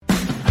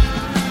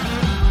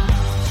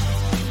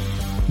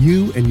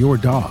You and your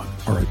dog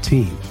are a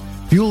team.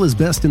 Fuel is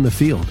best in the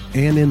field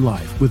and in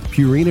life with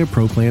Purina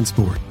Pro Plan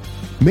Sport.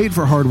 Made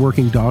for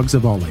hardworking dogs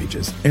of all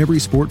ages, every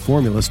sport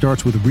formula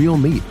starts with real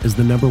meat as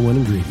the number one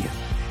ingredient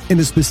and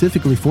is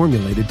specifically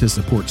formulated to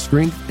support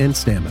strength and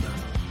stamina.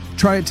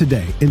 Try it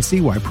today and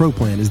see why Pro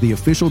Plan is the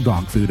official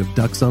dog food of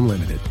Ducks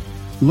Unlimited.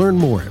 Learn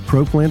more at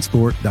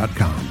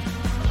ProPlansport.com.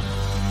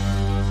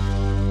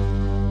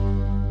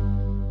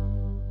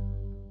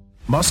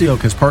 Mossy Oak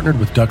has partnered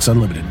with Ducks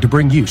Unlimited to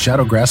bring you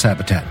Shadowgrass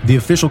Habitat, the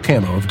official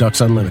camo of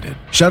Ducks Unlimited.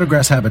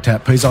 Shadowgrass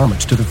Habitat pays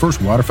homage to the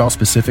first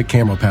waterfowl-specific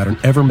camo pattern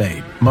ever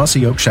made,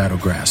 Mossy Oak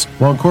Shadowgrass,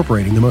 while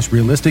incorporating the most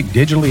realistic,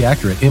 digitally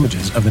accurate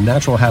images of the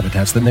natural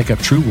habitats that make up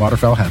true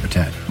waterfowl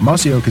habitat.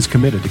 Mossy Oak is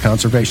committed to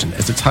conservation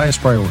as its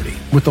highest priority.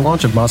 With the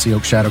launch of Mossy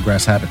Oak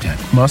Shadowgrass Habitat,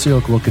 Mossy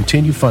Oak will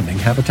continue funding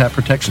habitat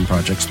protection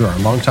projects through our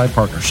longtime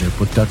partnership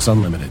with Ducks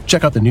Unlimited.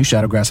 Check out the new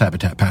Shadowgrass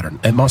Habitat pattern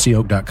at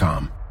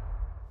mossyoak.com.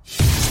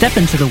 Step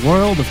into the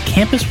world of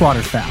Campus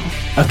Waterfowl,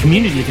 a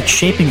community that's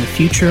shaping the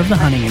future of the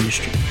hunting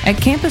industry.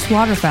 At Campus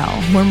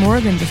Waterfowl, we're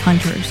more than just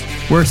hunters.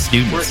 We're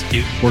students.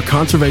 We're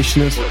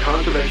conservationists.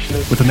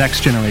 With the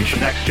next generation.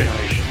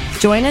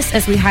 Join us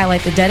as we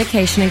highlight the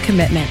dedication and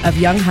commitment of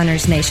young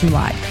hunters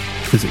nationwide.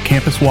 Visit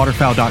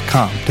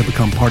campuswaterfowl.com to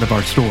become part of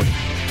our story.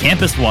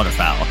 Campus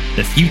Waterfowl,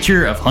 the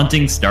future of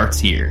hunting starts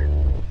here.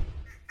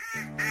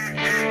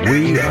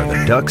 We are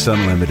the Ducks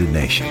Unlimited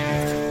Nation,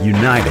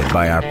 united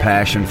by our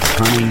passion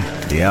for hunting,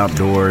 the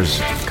outdoors,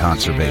 and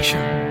conservation.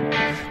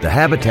 The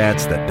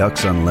habitats that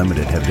Ducks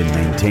Unlimited have been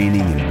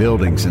maintaining and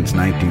building since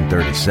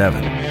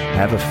 1937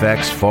 have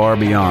effects far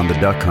beyond the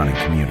duck hunting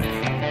community.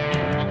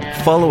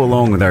 Follow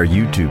along with our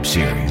YouTube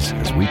series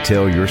as we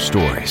tell your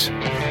stories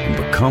and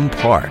become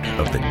part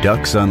of the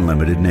Ducks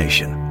Unlimited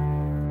Nation.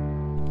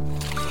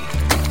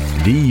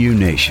 DU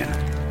Nation,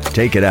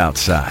 take it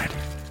outside.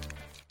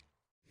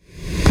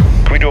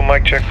 Can we do a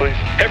mic check, please?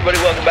 Hey everybody,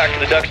 welcome back to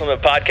the Ducks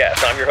Unlimited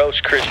Podcast. I'm your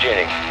host, Chris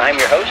Jennings. I'm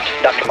your host,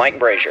 Dr. Mike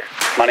Brazier.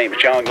 My name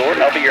is John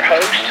Gordon. I'll be your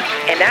host.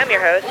 And I'm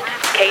your host,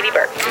 Katie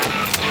Burke.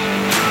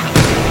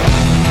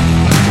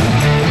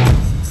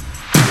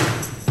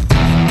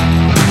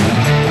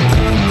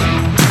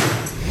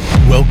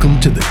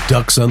 Welcome to the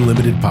Ducks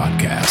Unlimited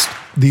Podcast,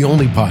 the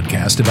only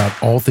podcast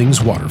about all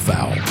things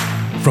waterfowl.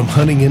 From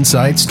hunting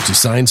insights to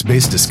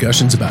science-based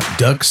discussions about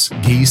ducks,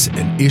 geese,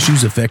 and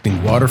issues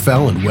affecting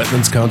waterfowl and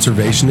wetlands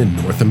conservation in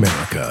North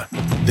America.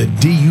 The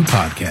DU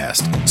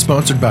Podcast,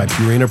 sponsored by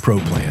Purina Pro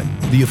Plan,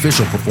 the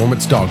official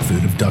performance dog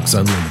food of Ducks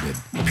Unlimited.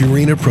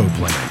 Purina Pro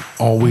Plan,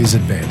 always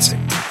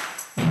advancing.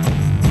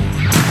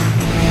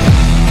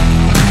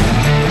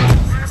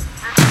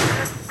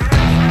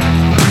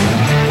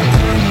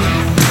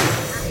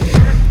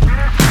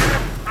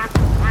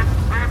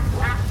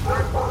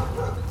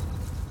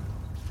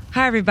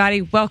 Hi,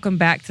 everybody. Welcome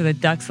back to the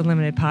Ducks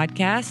Unlimited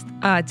podcast.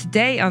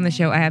 Today on the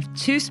show, I have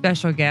two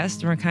special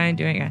guests. We're kind of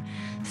doing a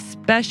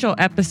special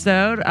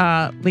episode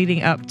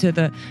leading up to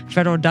the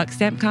Federal Duck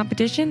Stamp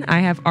Competition. I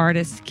have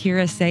artists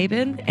Kira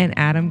Sabin and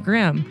Adam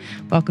Grimm.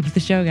 Welcome to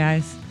the show,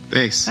 guys.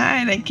 Thanks.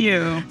 Hi, thank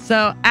you.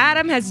 So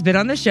Adam has been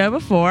on the show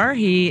before.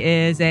 He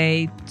is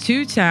a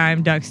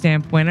two-time Duck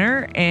Stamp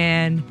winner.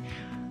 And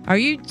are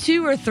you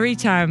 2 or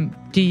 3-time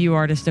DU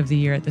Artist of the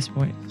Year at this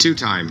point?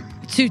 2-time.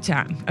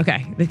 2-time.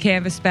 Okay. The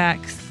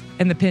canvasbacks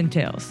and the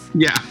pintails.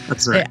 Yeah,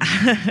 that's right.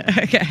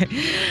 Yeah. Okay.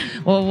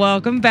 Well,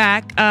 welcome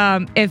back.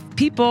 If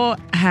people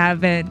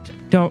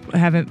haven't know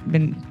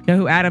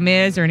who Adam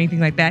is or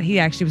anything like that, he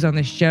actually was on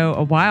the show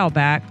a while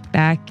back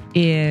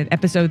in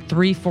episode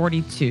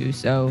 342.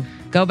 So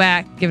go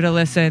back, give it a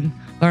listen,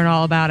 learn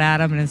all about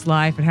Adam and his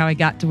life and how he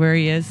got to where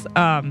he is.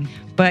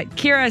 But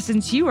Kira,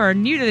 since you are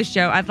new to the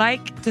show, I'd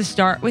like to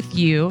start with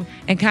you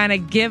and kind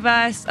of give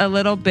us a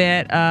little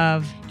bit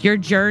of your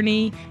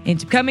journey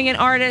into becoming an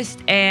artist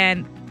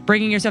and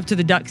bringing yourself to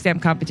the Duck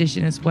Stamp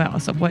competition as well.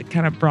 So what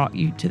kind of brought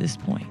you to this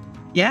point?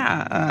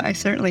 Yeah, I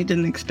certainly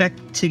didn't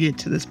expect to get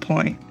to this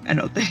point, I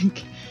don't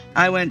think.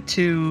 I went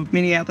to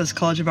Minneapolis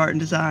College of Art and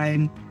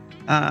Design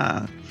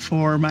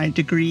for my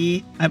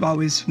degree. I've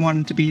always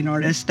wanted to be an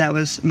artist. That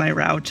was my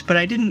route. But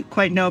I didn't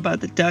quite know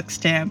about the Duck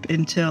Stamp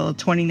until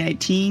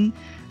 2019.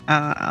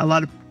 A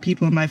lot of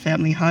people in my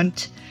family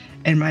hunt,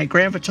 and my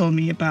grandpa told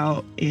me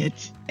about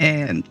it.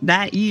 And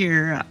that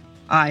year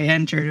I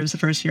entered. It was the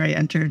first year I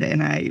entered,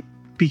 and I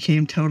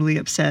became totally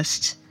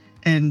obsessed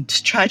and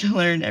tried to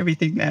learn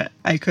everything that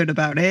I could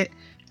about it.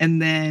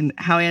 And then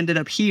how I ended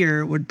up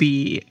here would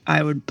be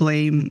I would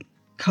blame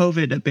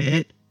COVID a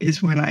bit,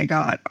 is when I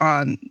got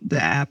on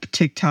the app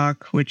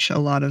TikTok, which a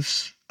lot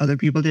of other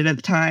people did at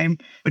the time,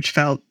 which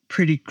felt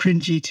pretty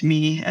cringy to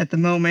me at the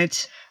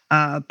moment.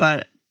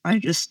 But I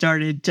just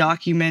started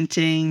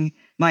documenting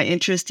my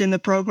interest in the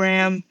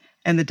program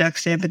and the Duck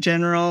Stamp in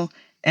general,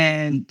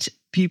 and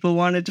people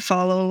wanted to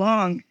follow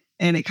along,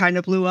 and it kind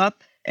of blew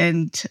up.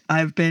 And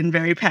I've been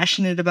very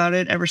passionate about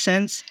it ever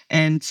since.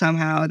 And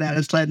somehow that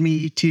has led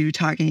me to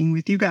talking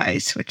with you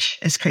guys, which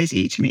is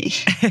crazy to me.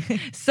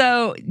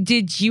 So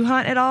did you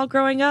hunt at all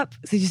growing up?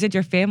 So you said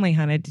your family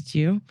hunted, did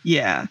you?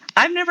 Yeah.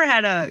 I've never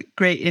had a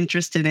great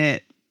interest in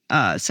it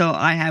So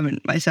I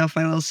haven't myself.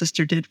 My little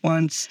sister did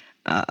once,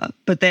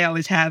 but they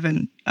always have,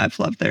 and I've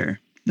loved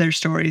their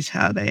stories.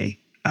 How they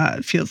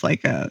it feels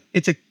like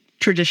it's a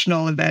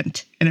traditional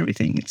event and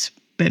everything. It's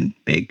been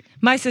big.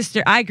 My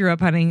sister, I grew up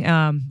hunting,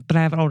 but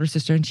I have an older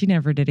sister, and she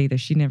never did either.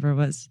 She never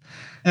was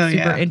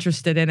super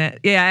interested in it.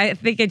 Yeah, I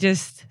think it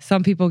just,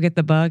 some people get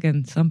the bug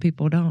and some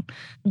people don't.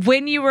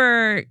 When you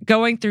were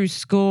going through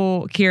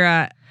school,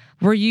 Kira,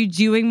 were you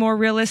doing more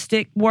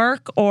realistic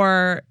work,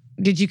 or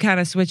did you kind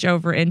of switch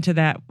over into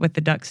that with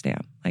the duck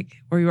stamp? Like,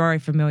 were you already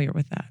familiar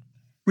with that?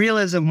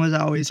 Realism was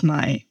always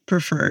my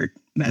preferred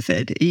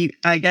method.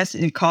 I guess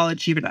in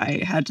college, even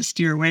I had to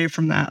steer away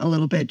from that a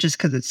little bit just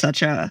because it's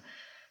such a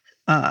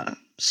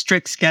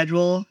strict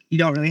schedule. You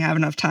don't really have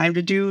enough time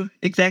to do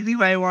exactly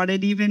what I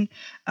wanted even.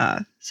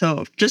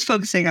 So just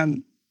focusing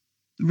on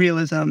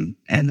realism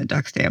and the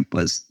duck stamp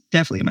was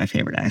definitely my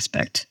favorite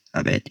aspect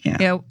of it.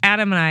 Yeah.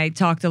 Adam and I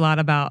talked a lot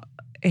about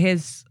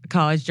his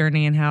college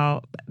journey and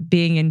how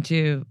being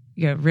into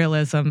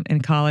realism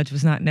in college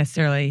was not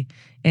necessarily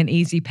an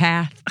easy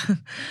path.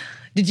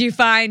 Did you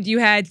find you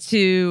had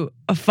to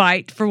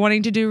fight for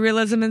wanting to do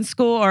realism in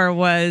school, or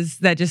was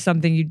that just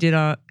something you did?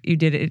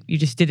 You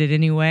just did it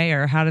anyway,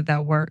 or how did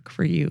that work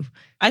for you?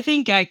 I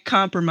think I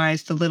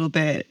compromised a little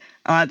bit.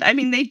 I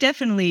mean, they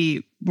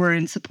definitely were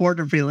in support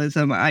of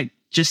realism. I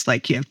just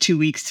you have 2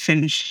 weeks to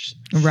finish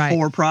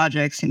 4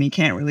 projects, and you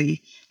can't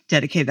really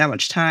dedicate that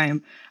much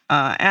time.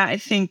 And I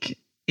think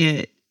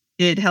it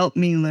helped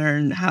me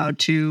learn how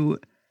to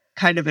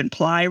kind of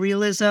imply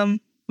realism,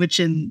 which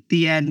in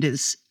the end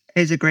is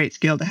a great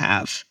skill to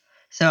have.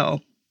 So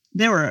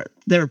there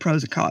were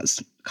pros and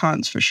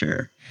cons for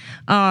sure.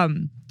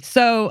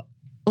 So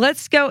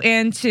let's go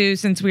into,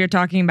 since we are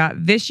talking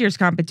about this year's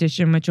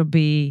competition, which will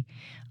be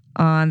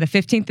on the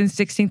 15th and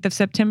 16th of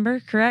September,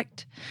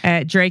 correct?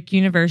 At Drake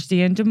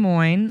University in Des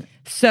Moines.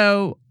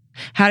 So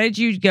how did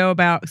you go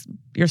about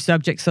your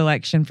subject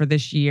selection for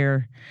this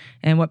year,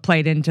 and what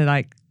played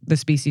into the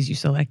species you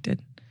selected?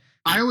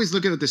 I always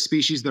look at the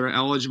species that are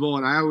eligible,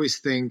 and I always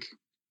think,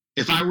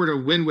 if I were to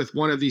win with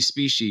one of these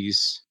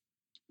species,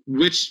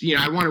 which,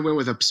 I want to win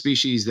with a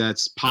species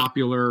that's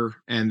popular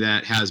and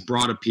that has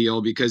broad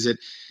appeal, because it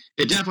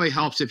definitely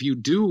helps if you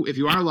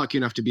are lucky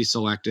enough to be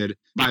selected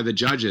by the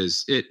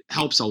judges. It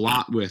helps a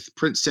lot with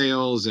print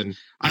sales. And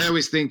I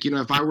always think,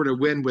 if I were to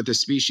win with a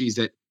species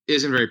that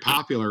isn't very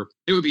popular,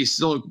 it would be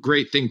still a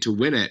great thing to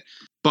win it.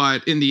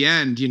 But in the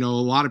end, a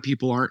lot of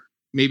people aren't,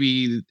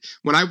 maybe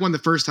when I won the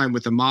first time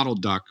with the model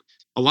duck,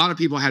 a lot of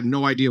people had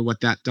no idea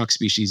what that duck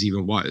species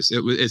even was.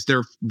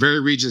 They're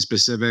very region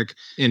specific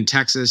in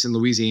Texas and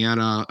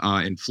Louisiana,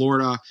 in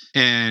Florida.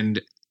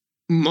 And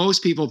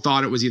most people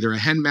thought it was either a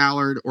hen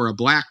mallard or a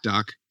black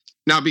duck.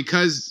 Now,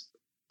 because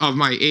of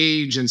my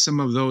age and some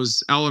of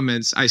those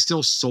elements, I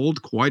still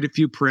sold quite a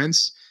few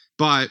prints,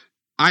 but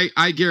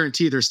I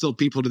guarantee there's still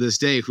people to this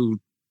day who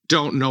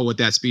don't know what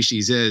that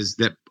species is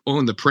that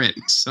own the print.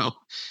 So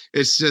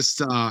it's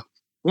just,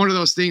 one of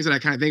those things that I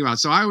kind of think about.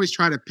 So I always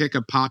try to pick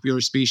a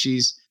popular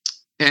species.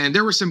 And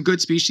there were some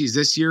good species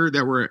this year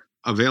that were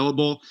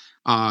available,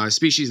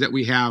 species that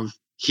we have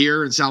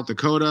here in South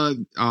Dakota,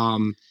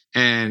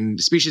 and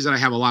species that I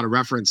have a lot of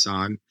reference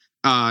on.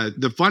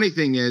 The funny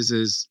thing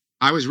is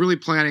I was really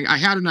planning, I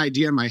had an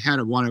idea in my head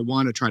of what I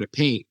want to try to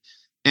paint.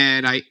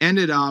 And I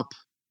ended up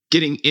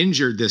getting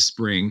injured this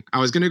spring. I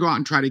was going to go out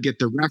and try to get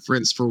the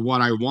reference for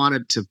what I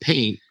wanted to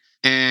paint.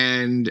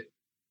 And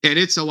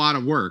it's a lot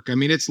of work. I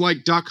mean, it's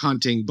like duck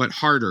hunting, but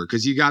harder,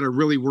 because you got to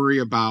really worry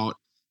about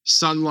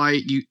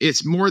sunlight.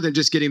 It's more than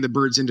just getting the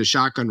birds into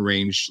shotgun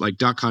range like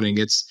duck hunting.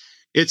 It's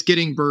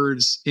getting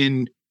birds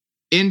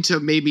into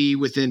maybe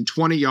within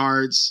 20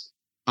 yards,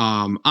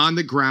 on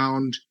the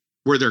ground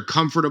where they're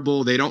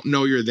comfortable. They don't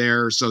know you're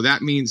there. So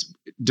that means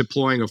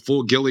deploying a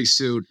full ghillie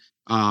suit,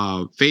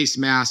 face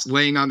mask,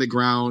 laying on the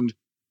ground,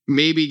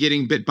 maybe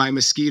getting bit by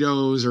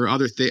mosquitoes or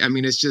other things. I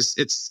mean,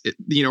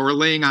 we're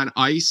laying on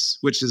ice,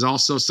 which is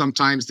also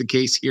sometimes the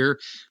case here,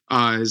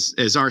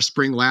 as our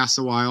spring lasts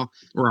a while,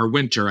 or our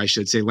winter, I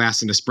should say,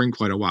 lasts into spring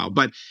quite a while.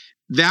 But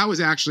that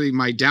was actually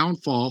my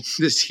downfall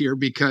this year,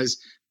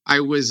 because I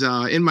was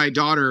my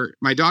daughter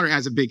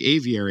has a big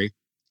aviary,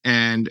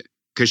 and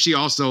because she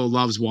also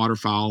loves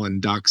waterfowl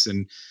and ducks,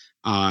 and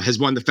has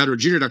won the Federal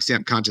Junior Duck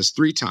Stamp Contest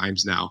 3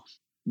 times now.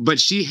 But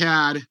she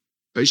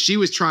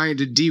was trying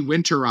to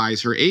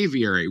de-winterize her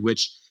aviary,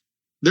 which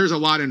there's a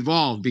lot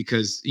involved,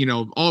 because,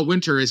 all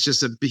winter is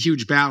just a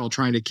huge battle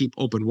trying to keep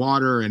open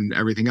water and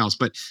everything else.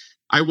 But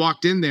I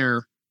walked in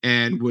there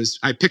and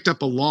I picked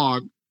up a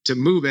log to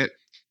move it,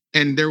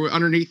 and there were,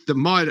 underneath the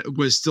mud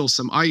was still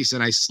some ice,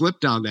 and I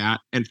slipped on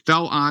that and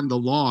fell on the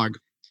log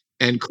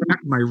and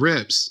cracked my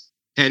ribs.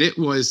 And it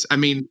was,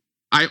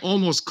 I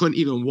almost couldn't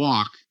even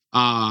walk.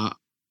 I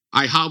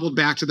hobbled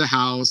back to the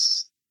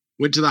house,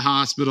 went to the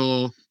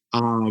hospital.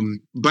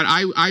 But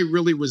I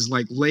really was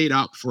laid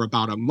up for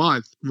about a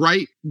month,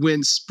 right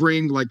when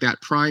spring,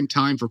 that prime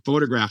time for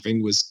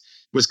photographing was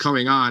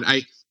coming on.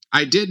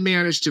 I did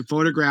manage to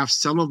photograph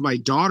some of my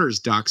daughter's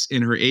ducks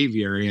in her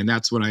aviary, and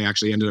that's what I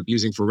actually ended up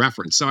using for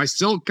reference. So I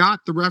still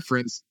got the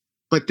reference,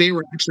 but they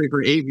were actually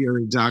for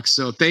aviary ducks.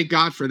 So thank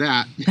God for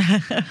that.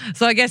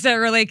 So I guess that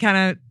really kind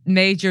of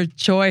made your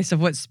choice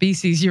of what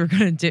species you were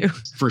going to do.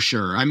 For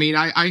sure. I mean,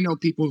 I know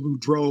people who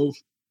drove,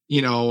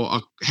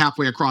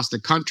 halfway across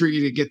the country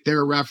to get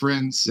their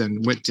reference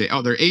and went to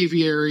other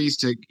aviaries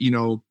to,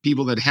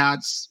 people that had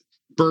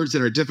birds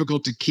that are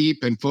difficult to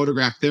keep and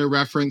photograph their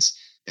reference.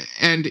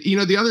 And,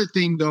 the other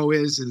thing, though,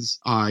 is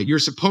you're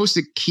supposed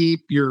to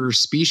keep your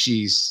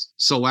species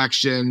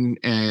selection,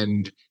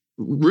 and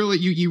really,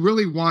 you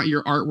really want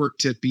your artwork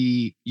to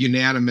be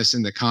unanimous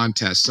in the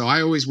contest. So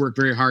I always work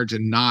very hard to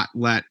not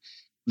let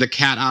the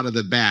cat out of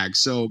the bag.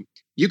 So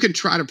you can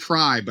try to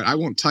pry, but I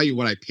won't tell you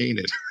what I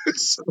painted.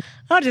 So,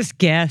 I'll just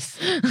guess.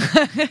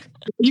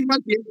 You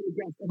might be able to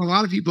guess. A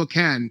lot of people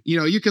can.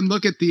 You can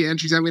look at the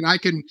entries. I mean, I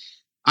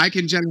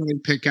can generally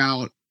pick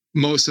out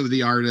most of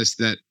the artists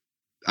that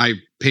I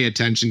pay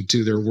attention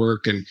to their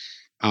work, and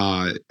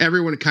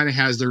everyone kind of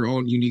has their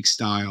own unique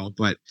style.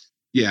 But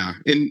yeah,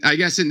 and I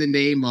guess in the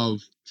name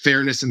of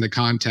fairness in the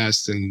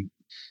contest, and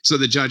so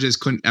the judges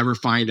couldn't ever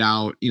find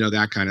out,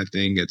 that kind of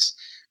thing. It's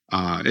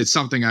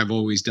something I've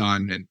always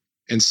done,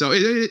 and so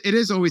it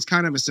is always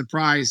kind of a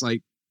surprise,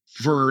 like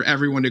for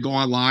everyone to go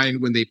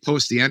online when they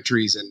post the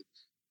entries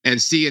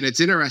and see. And it's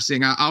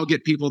interesting. I'll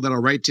get people that'll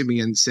write to me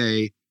and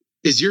say,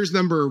 "Is yours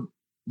number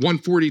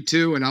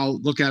 142?" And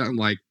I'll look at it and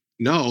like,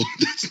 no,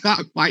 that's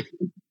not my.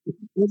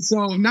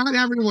 So not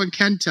everyone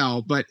can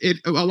tell, but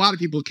a lot of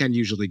people can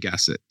usually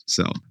guess it.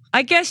 So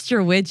I guessed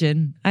your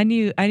widgeon. I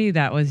knew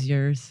that was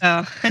yours.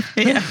 Oh,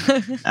 yeah.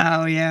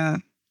 Oh, yeah.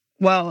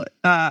 Well,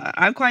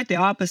 I'm quite the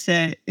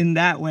opposite in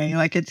that way.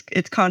 Like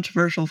it's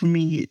controversial for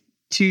me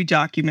to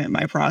document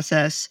my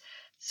process.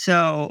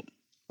 So,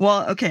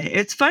 well, okay.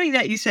 It's funny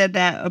that you said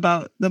that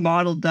about the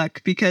model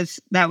duck, because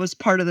that was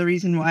part of the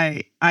reason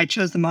why I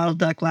chose the model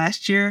duck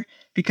last year,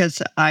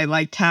 because I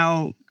liked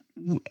how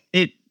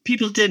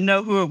people didn't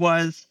know who it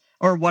was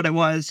or what it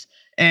was.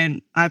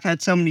 And I've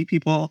had so many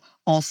people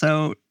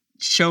also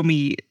show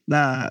me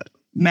the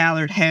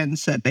mallard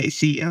hens that they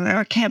see. And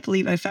I can't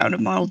believe I found a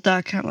model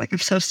duck. I'm like, I'm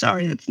so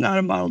sorry, it's not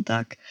a model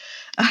duck.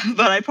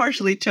 But I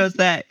partially chose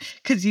that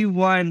because you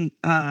won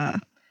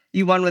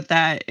with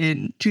that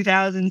in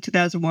 2000,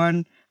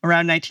 2001,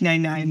 around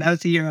 1999. That was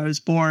the year I was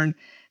born.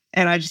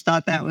 And I just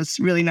thought that was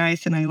really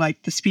nice. And I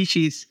liked the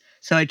species.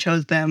 So I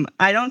chose them.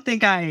 I don't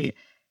think I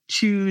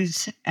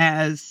choose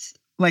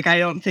I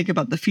don't think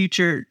about the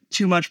future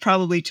too much,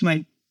 probably to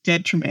my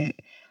detriment.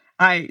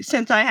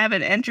 Since I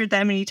haven't entered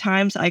that many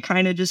times, I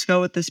kind of just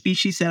go with the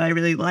species that I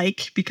really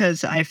like,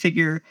 because I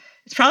figure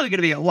it's probably going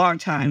to be a long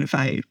time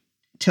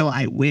till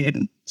I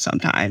win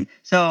sometime.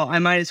 So I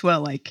might as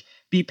well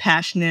be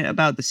passionate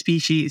about the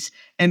species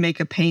and make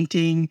a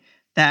painting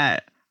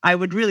that I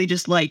would really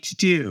just like to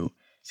do.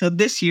 So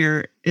this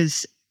year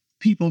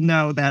people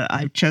know that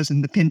I've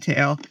chosen the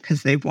pintail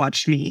because they've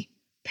watched me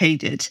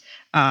paint it.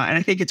 And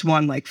I think it's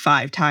won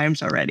 5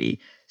 times already.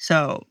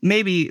 So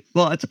maybe,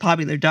 it's a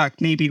popular duck.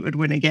 Maybe it would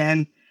win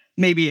again.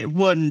 Maybe it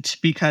wouldn't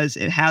because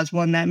it has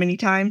won that many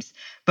times.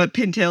 But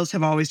pintails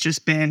have always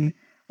just been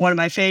one of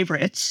my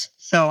favorites.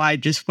 So I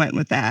just went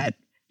with that,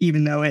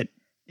 even though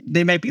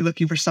they might be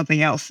looking for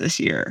something else this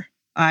year.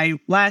 I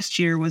last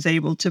year was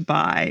able to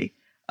buy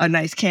a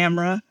nice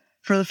camera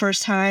for the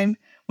first time,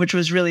 which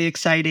was really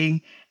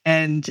exciting.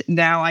 And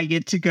now I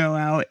get to go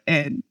out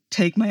and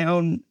take my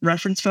own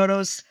reference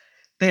photos.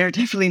 They are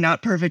definitely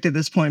not perfect at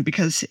this point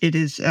because it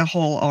is a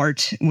whole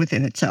art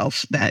within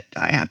itself that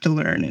I have to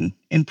learn and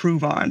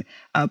improve on.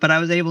 But I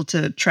was able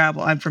to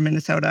travel. I'm from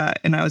Minnesota,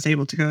 and I was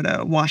able to go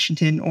to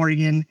Washington,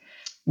 Oregon,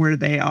 where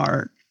they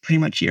are pretty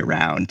much year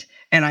round.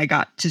 And I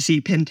got to see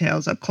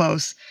pintails up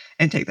close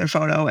and take their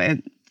photo.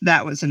 And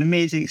that was an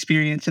amazing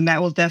experience. And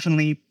that will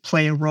definitely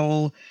play a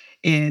role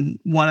in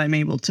what I'm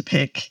able to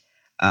pick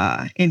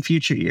in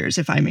future years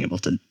if I'm able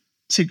to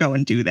go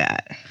and do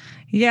that.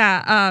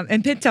 Yeah.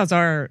 And pintails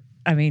are,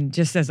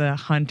 just as a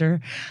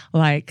hunter,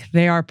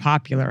 they are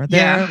popular.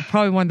 They're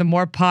probably one of the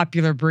more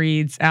popular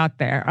breeds out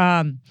there.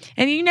 And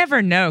you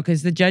never know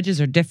because the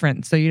judges are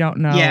different. So you don't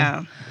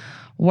know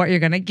what you're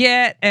going to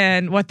get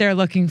and what they're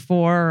looking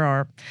for.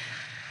 Or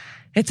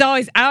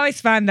I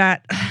always find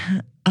that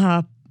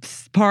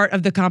part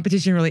of the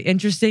competition really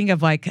interesting,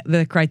 of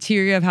the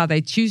criteria of how they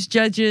choose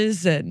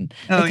judges, and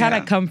they kind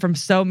of come from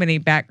so many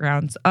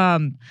backgrounds.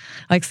 Some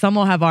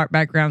will have art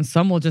backgrounds,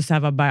 some will just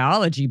have a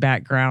biology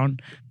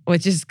background,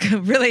 which is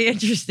really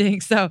interesting.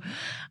 So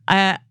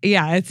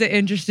it's an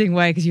interesting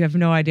way because you have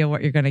no idea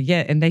what you're going to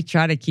get, and they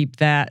try to keep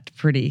that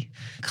pretty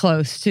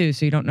close too,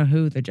 so you don't know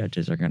who the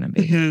judges are going to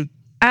be. Mm-hmm.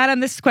 Adam,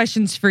 this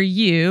question's for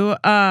you.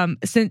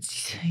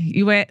 Since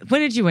you when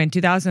did you win?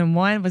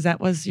 2001?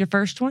 Was your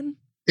first one?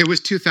 It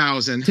was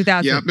 2000.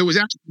 2000. Yeah, it was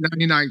actually the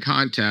 99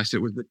 contest. It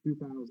was the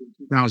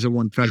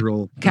 2001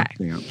 federal. Okay.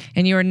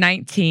 And you were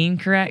 19,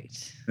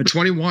 correct?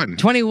 21.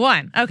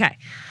 21. Okay.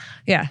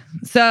 Yeah.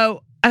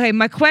 So, okay,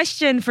 my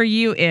question for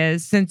you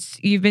is, since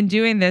you've been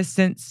doing this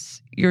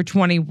since you're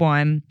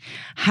 21,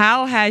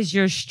 how has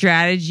your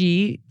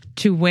strategy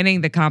to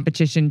winning the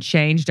competition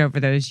changed over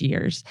those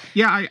years?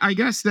 Yeah, I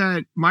guess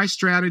that my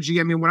strategy,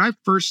 I mean, when I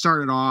first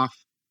started off,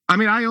 I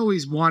mean, I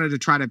always wanted to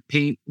try to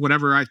paint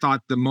whatever I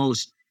thought the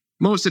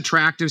most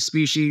attractive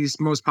species,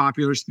 most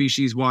popular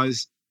species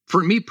was.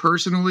 For me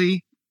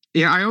personally,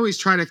 yeah, I always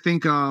try to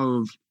think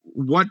of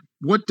what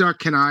duck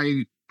can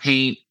I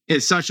paint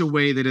in such a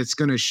way that it's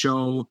going to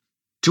show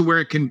to where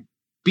it can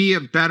be a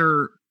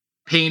better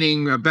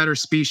painting, a better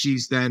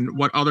species than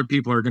what other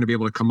people are going to be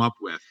able to come up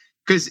with.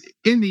 Because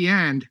in the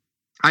end,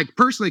 I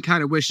personally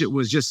kind of wish it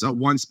was just a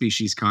one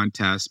species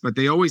contest, but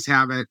they always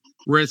have it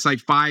where it's like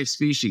 5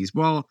 species.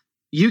 Well,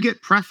 you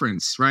get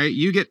preference, right?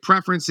 You get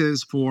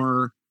preferences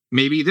for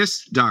maybe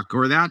this duck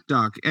or that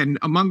duck and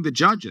among the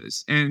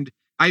judges. And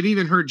I've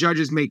even heard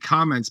judges make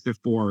comments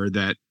before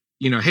that,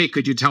 hey,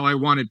 could you tell I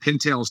wanted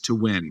pintails to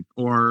win?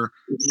 Or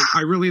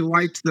I really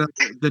liked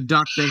the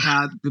ducks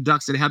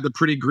that had the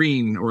pretty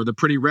green or the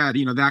pretty red,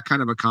 that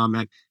kind of a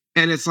comment.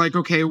 And it's like,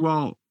 okay,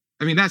 well,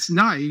 I mean, that's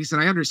nice, and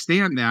I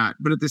understand that.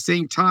 But at the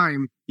same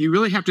time, you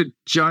really have to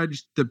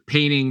judge the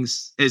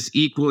paintings as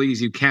equally as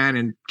you can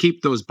and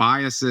keep those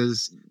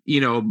biases,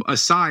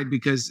 aside,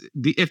 because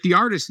if the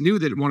artist knew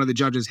that one of the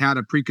judges had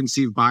a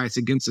preconceived bias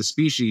against a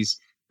species,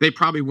 they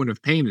probably wouldn't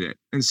have painted it.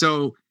 And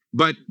so,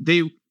 but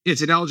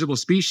it's an eligible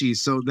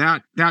species, so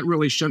that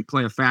really shouldn't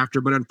play a factor.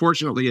 But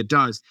unfortunately, it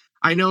does.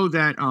 I know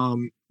that,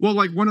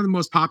 like one of the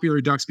most popular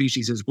duck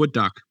species is wood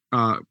duck.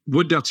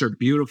 Wood ducks are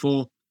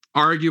beautiful.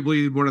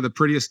 Arguably one of the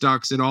prettiest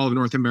ducks in all of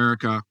North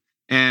America.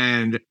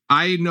 And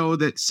I know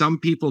that some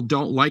people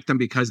don't like them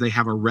because they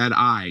have a red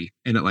eye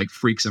and it like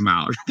freaks them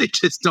out. They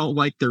just don't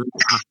like their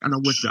on a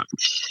wood duck.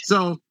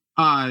 So,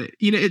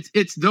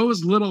 it's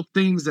those little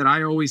things that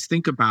I always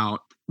think about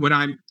when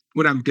I'm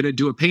going to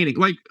do a painting,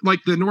 like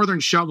the Northern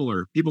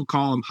Shoveler. People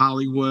call them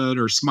Hollywood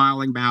or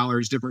Smiling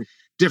Mallards,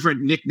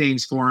 different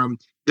nicknames for them.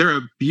 They're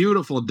a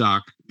beautiful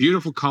duck,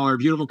 beautiful color,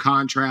 beautiful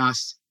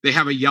contrast. They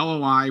have a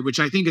yellow eye, which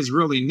I think is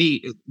really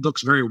neat. It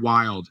looks very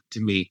wild to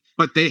me.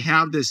 But they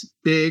have this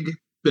big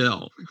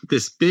bill,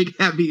 this big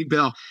heavy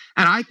bill.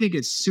 And I think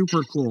it's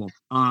super cool.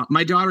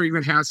 My daughter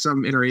even has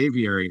some in her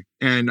aviary,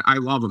 and I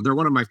love them. They're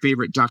one of my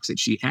favorite ducks that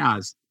she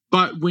has.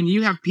 But when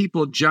you have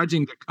people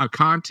judging a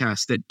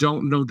contest that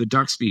don't know the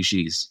duck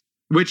species,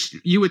 which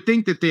you would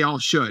think that they all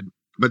should,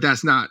 but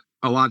that's not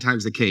a lot of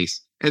times the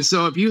case. And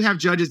so if you have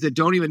judges that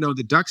don't even know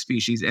the duck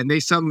species and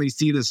they suddenly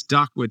see this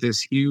duck with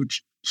this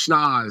huge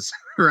schnoz,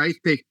 right?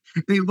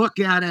 They look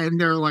at it and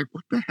they're like,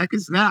 what the heck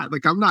is that?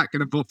 Like, I'm not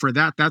going to vote for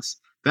that.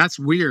 That's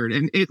weird.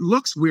 And it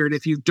looks weird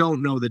if you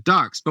don't know the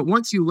ducks. But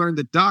once you learn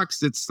the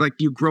ducks, it's like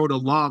you grow to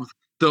love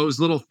those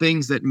little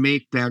things that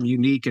make them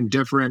unique and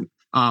different.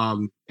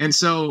 And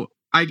so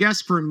I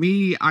guess for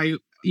me, I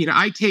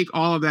take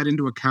all of that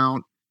into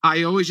account.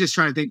 I always just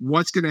try to think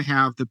what's going to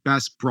have the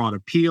best broad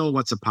appeal,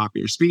 what's a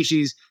popular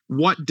species,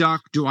 what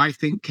duck do I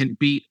think can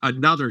beat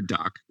another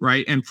duck,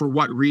 right? And for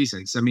what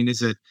reasons? I mean,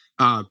 is it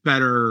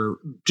better,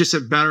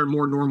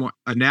 more normal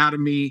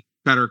anatomy,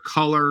 better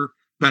color,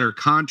 better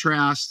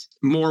contrast,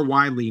 more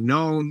widely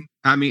known?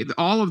 I mean,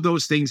 all of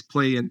those things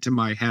play into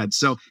my head.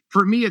 So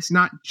for me, it's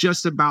not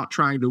just about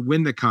trying to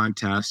win the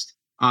contest.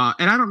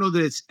 And I don't know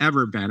that it's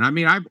ever been. I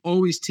mean, I've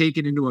always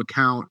taken into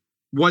account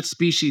what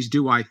species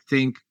do I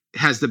think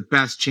has the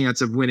best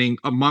chance of winning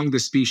among the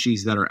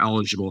species that are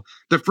eligible.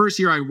 The first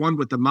year I won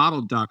with the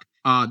model duck,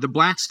 the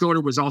black scoter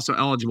was also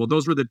eligible.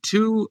 Those were the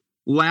 2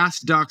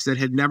 last ducks that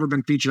had never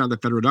been featured on the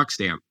federal duck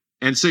stamp.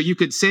 And so you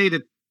could say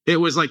that it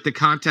was like the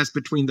contest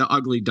between the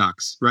ugly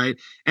ducks, right?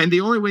 And the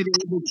only way to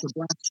get the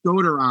black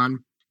scoter on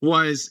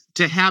was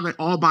to have it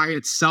all by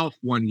itself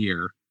one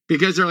year,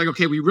 because they're like,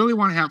 okay, we really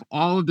want to have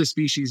all of the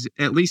species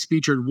at least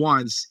featured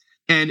once.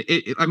 And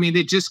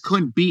they just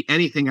couldn't beat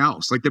anything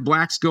else. Like the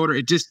black scoter,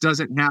 it just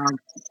doesn't have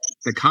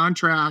the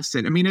contrast.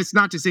 And I mean, it's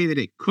not to say that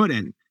it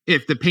couldn't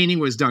if the painting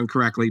was done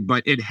correctly,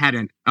 but it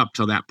hadn't up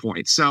till that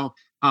point. So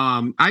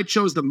I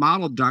chose the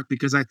model duck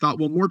because I thought,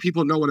 well, more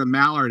people know what a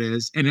mallard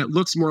is, and it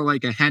looks more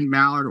like a hen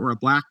mallard or a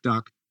black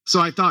duck. So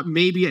I thought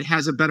maybe it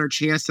has a better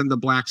chance than the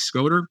black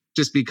scoter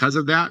just because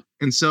of that.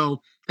 And so,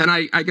 and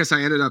I guess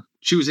I ended up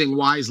choosing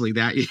wisely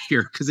that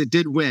year because it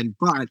did win.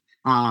 But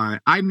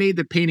I made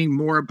the painting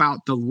more about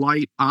the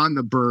light on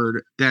the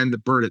bird than the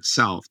bird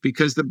itself,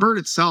 because the bird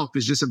itself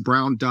is just a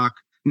brown duck,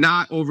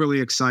 not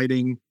overly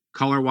exciting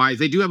color-wise.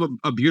 They do have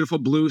a beautiful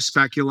blue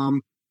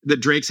speculum. The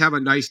drakes have a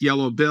nice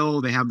yellow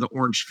bill. They have the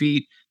orange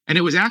feet. And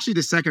it was actually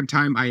the second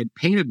time I had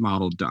painted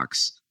modeled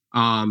ducks.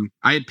 I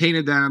had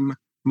painted them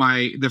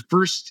the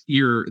first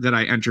year that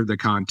I entered the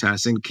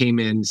contest and came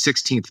in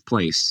 16th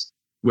place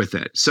with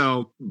it.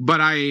 So, but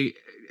I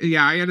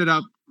ended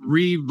up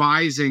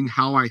revising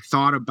how I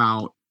thought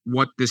about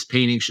what this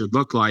painting should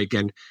look like.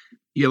 And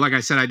like I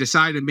said, I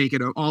decided to make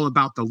it all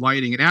about the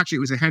lighting. And actually, it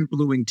was a hen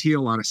blueing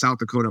teal on a South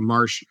Dakota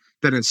marsh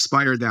that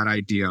inspired that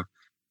idea,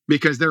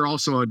 because they're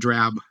also a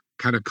drab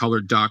kind of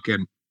colored duck.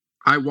 And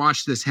I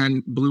watched this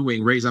hen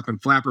bluewing raise up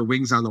and flap her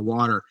wings on the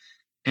water.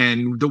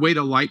 And the way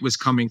the light was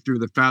coming through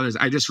the feathers,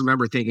 I just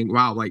remember thinking,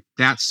 wow, like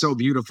that's so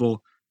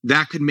beautiful.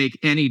 That could make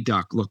any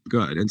duck look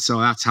good. And so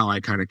that's how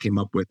I kind of came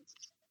up with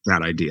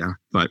that idea.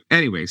 But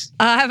anyways.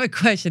 I have a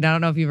question. I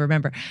don't know if you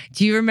remember.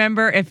 Do you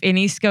remember if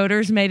any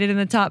Scoters made it in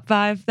the top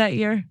 5 that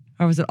year?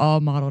 Or was it all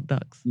model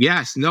ducks?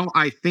 Yes. No,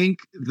 I think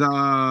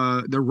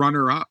the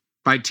runner-up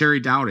by Terry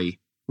Dowdy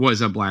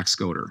was a black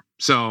Scoter.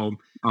 So,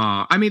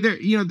 I mean,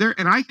 they're,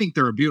 and I think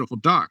they're a beautiful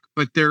duck,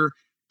 but they're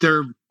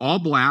all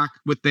black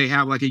they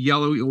have like a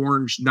yellowy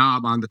orange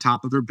knob on the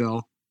top of their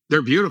bill.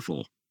 They're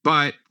beautiful,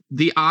 but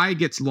the eye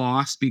gets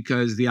lost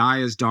because the eye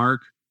is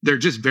dark. They're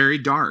just very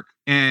dark.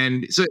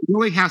 And so it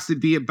really has to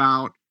be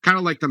about, kind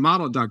of like the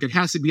model duck, it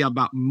has to be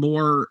about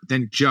more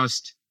than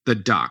just the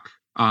duck.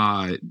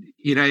 And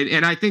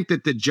I think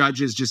that the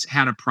judges just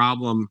had a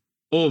problem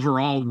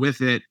overall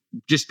with it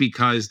just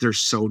because they're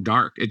so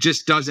dark. It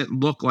just doesn't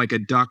look like a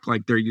duck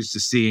like they're used to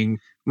seeing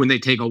when they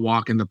take a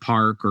walk in the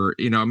park, or,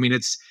 I mean,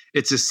 it's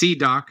a sea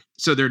duck,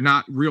 so they're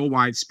not real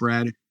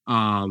widespread.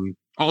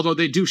 Although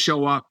they do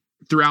show up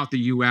throughout the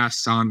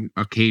U.S. on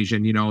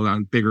occasion,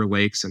 on bigger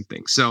lakes and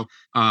things. So,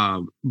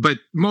 but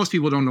most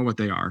people don't know what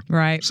they are.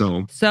 Right.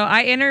 So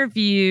I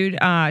interviewed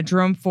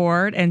Jerome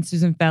Ford and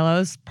Susan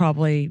Fellows,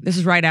 this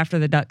is right after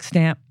the duck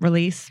stamp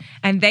release.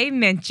 And they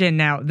mentioned,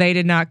 now they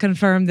did not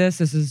confirm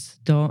this.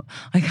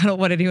 I don't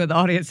want anyone in the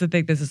audience to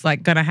think this is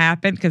like going to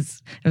happen,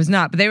 because it was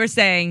not. But they were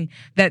saying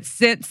that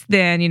since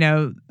then,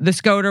 the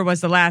Scoter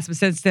was the last, but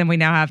since then we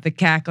now have the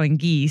cackling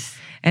geese,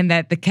 and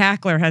that the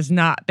cackler has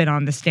not been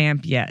on the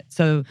stamp yet.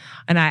 So,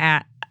 and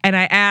I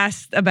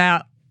asked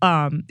about,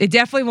 it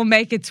definitely will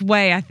make its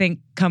way, I think,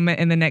 come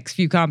in the next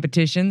few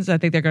competitions. I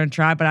think they're going to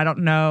try, but I don't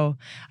know.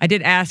 I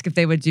did ask if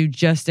they would do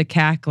just a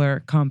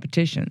cackler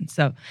competition.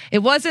 So it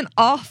wasn't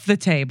off the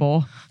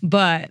table,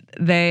 but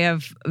they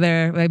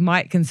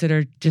might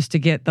consider just to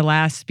get the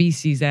last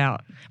species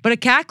out. But a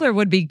cackler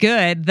would be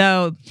good,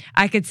 though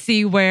I could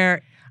see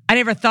where, I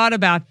never thought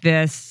about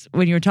this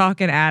when you were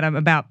talking, Adam,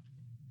 about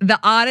the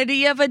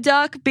oddity of a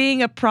duck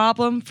being a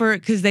problem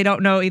because they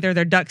don't know either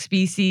their duck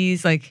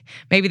species, like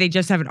maybe they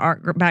just have an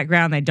art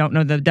background, they don't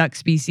know the duck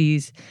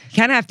species. You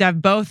kind of have to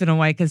have both in a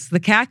way, because the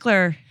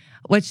cackler,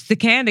 which the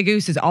Canada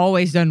goose has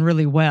always done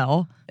really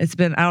well. It's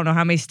been, I don't know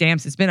how many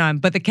stamps it's been on,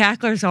 but the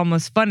cackler is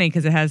almost funny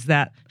because it has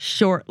that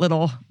short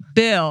little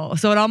bill.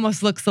 So it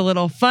almost looks a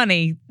little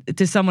funny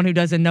to someone who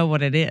doesn't know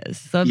what it is.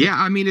 So yeah,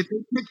 I mean, if they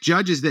pick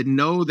judges that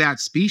know that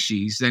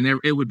species, then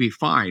it would be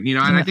fine, and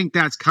I think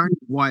that's kind of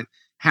what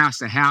has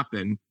to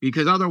happen,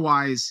 because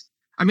otherwise,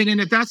 I mean,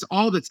 and if that's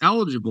all that's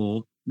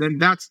eligible, then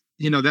that's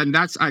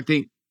I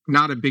think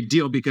not a big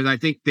deal, because I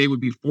think they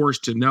would be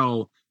forced to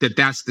know that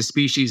that's the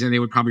species, and they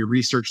would probably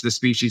research the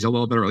species a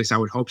little bit, or at least I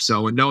would hope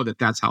so, and know that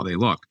that's how they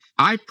look.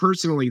 I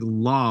personally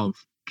love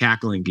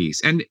cackling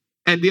geese. And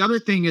the other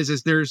thing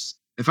is there's,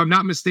 if I'm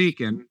not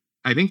mistaken,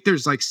 I think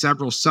there's like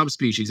several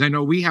subspecies. I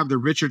know we have the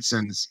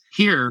Richardsons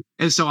here,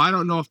 and so I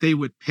don't know if they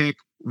would pick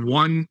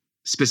one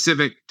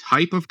specific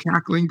type of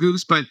cackling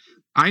goose, but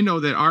I know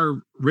that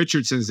our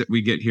Richardsons that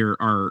we get here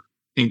are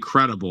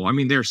incredible. I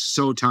mean, they're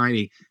so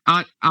tiny.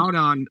 Out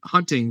on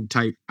hunting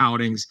type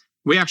outings,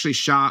 we actually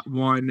shot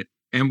one,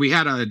 and we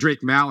had a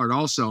Drake Mallard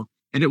also,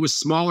 and it was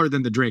smaller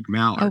than the Drake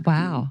Mallard. Oh,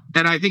 wow.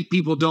 And I think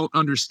people don't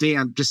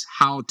understand just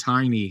how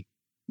tiny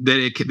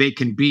that they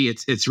can be.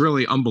 It's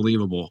really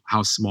unbelievable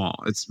how small.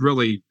 It's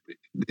really,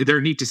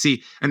 they're neat to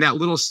see. And that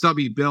little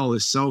stubby bill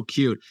is so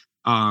cute.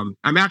 I'm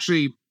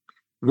actually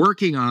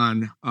working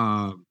on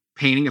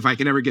painting, if I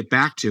can ever get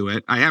back to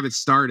it. I have it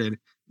started,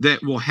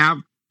 that will have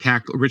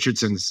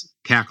Richardson's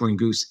cackling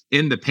goose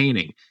in the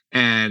painting.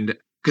 And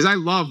because I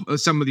love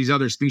some of these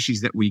other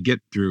species that we get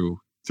through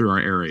our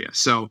area.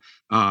 So,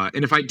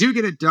 and if I do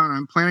get it done,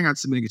 I'm planning on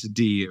submitting it to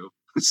DU.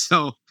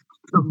 So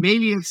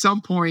maybe at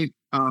some point,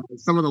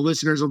 some of the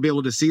listeners will be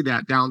able to see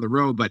that down the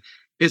road, but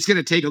it's going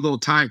to take a little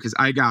time because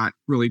I got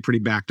really pretty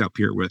backed up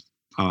here with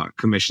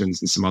commissions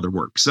and some other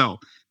work. So,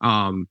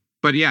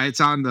 but yeah,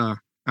 it's on the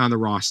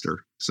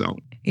roster. So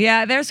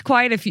yeah, there's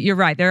quite a few. You're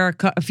right. There are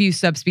a few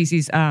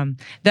subspecies that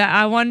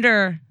I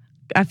wonder.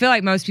 I feel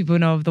like most people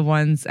know of the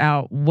ones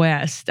out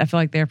west. I feel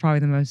like they're probably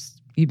the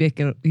most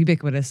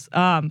ubiquitous.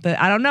 But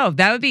I don't know.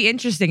 That would be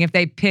interesting if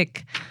they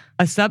pick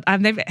a sub.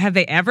 Have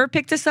they ever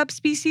picked a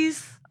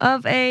subspecies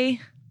of a?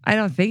 I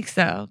don't think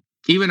so.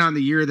 Even on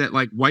the year that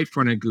like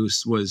white-fronted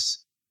goose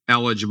was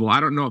eligible,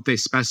 I don't know if they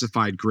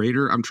specified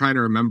greater. I'm trying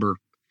to remember.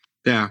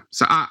 Yeah.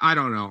 So I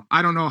don't know.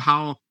 I don't know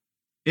how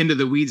into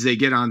the weeds they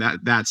get on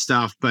that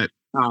stuff, but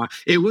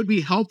it would be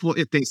helpful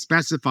if they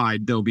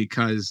specified, though,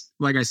 because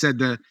like I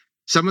said,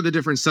 some of the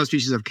different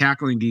subspecies of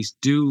cackling geese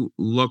do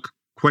look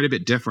quite a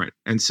bit different.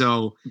 And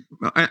so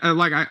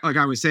like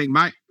I was saying,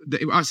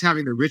 us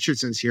having the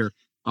Richardsons here,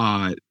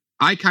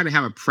 I kind of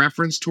have a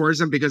preference towards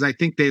them because I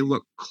think they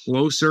look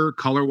closer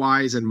color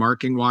wise and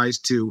marking wise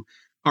to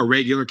a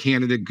regular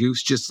Canada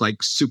goose, just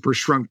like super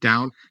shrunk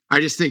down. I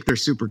just think they're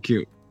super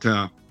cute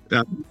to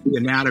the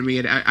anatomy,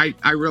 and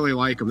I really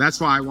like them. That's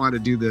why I want to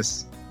do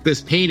this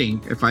painting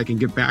if I can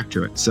get back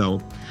to it.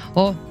 So,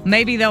 well,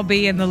 maybe they'll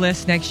be in the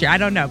list next year. I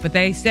don't know, but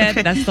they said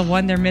that's the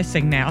one they're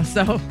missing now.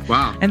 So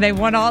wow, and they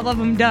want all of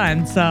them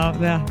done. So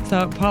yeah,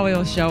 so it probably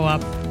will show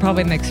up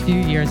probably the next few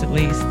years at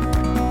least.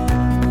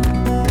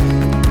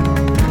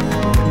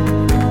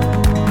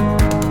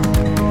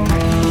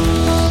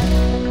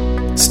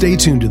 Stay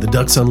tuned to the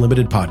Ducks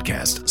Unlimited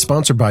podcast,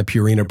 sponsored by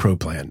Purina Pro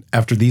Plan,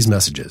 after these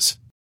messages.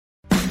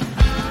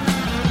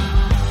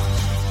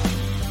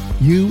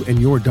 You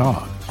and your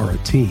dog are a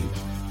team.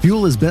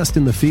 Fuel is best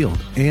in the field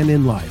and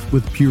in life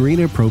with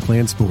Purina Pro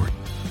Plan Sport.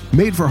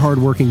 Made for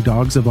hardworking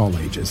dogs of all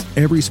ages,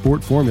 every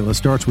sport formula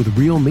starts with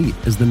real meat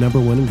as the number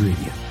one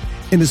ingredient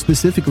and is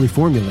specifically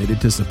formulated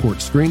to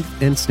support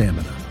strength and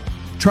stamina.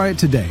 Try it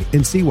today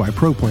and see why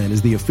Pro Plan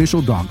is the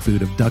official dog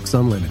food of Ducks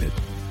Unlimited.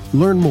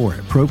 Learn more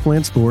at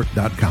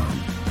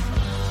ProPlansport.com.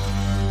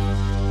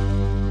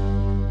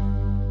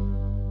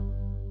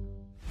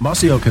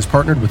 Mossy Oak has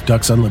partnered with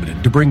Ducks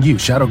Unlimited to bring you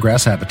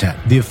Shadowgrass Habitat,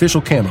 the official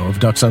camo of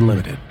Ducks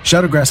Unlimited.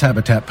 Shadowgrass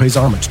Habitat pays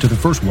homage to the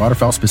first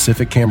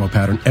waterfowl-specific camo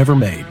pattern ever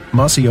made,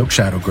 Mossy Oak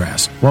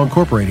Shadowgrass, while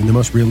incorporating the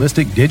most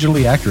realistic,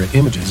 digitally accurate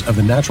images of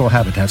the natural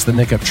habitats that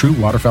make up true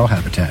waterfowl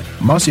habitat.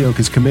 Mossy Oak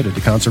is committed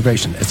to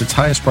conservation as its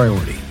highest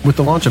priority. With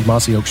the launch of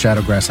Mossy Oak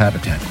Shadowgrass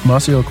Habitat,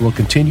 Mossy Oak will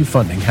continue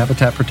funding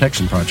habitat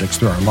protection projects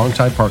through our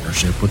longtime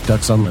partnership with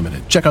Ducks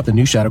Unlimited. Check out the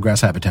new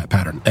Shadowgrass Habitat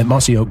pattern at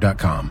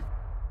mossyoak.com.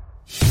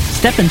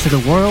 Step into the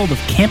world of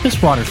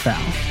Campus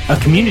Waterfowl, a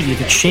community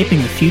that's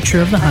shaping the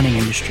future of the hunting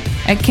industry.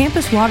 At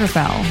Campus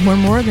Waterfowl, we're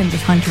more than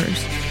just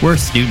hunters. We're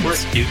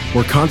students.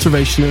 We're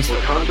conservationists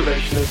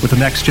with the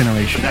next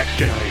generation.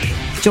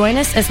 Join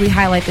us as we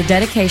highlight the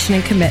dedication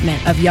and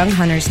commitment of young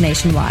hunters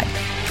nationwide.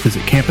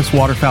 Visit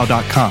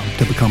campuswaterfowl.com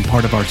to become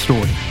part of our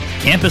story.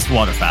 Campus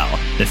Waterfowl,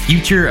 the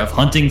future of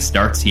hunting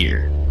starts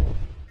here.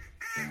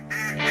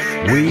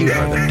 We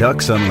are the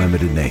Ducks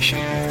Unlimited Nation,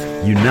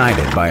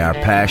 united by our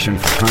passion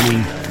for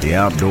hunting, the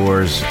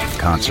outdoors, and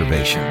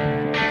conservation.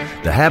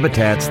 The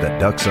habitats that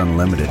Ducks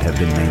Unlimited have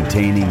been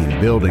maintaining and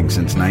building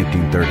since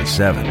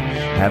 1937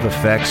 have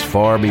effects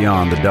far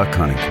beyond the duck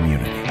hunting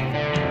community.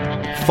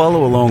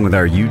 Follow along with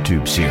our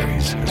YouTube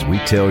series as we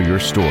tell your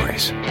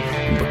stories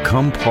and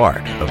become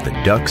part of the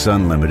Ducks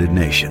Unlimited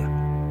Nation.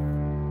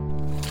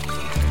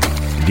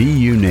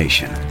 DU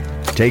Nation,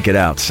 take it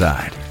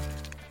outside.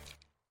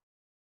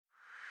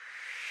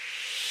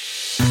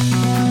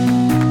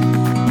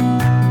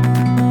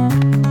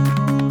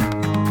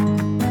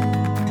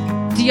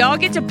 Do y'all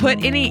get to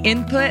put any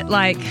input?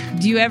 Like,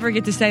 do you ever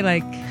get to say,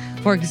 like,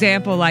 for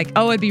example, like,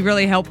 oh, it'd be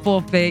really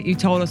helpful if you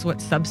told us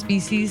what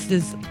subspecies?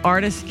 Does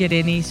artists get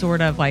any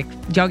sort of, like,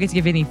 do y'all get to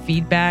give any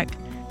feedback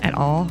at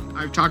all?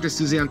 I've talked to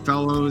Suzanne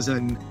Fellows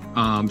and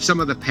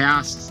some of the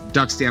past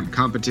duck stamp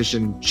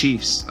competition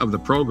chiefs of the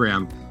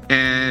program,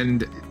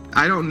 and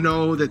I don't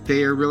know that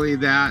they are really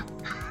that.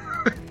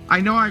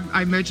 I know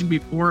I mentioned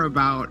before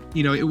about,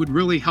 it would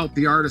really help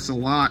the artists a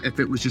lot if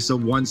it was just a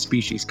one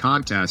species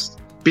contest,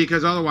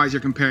 because otherwise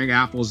you're comparing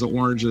apples to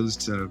oranges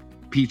to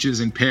peaches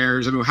and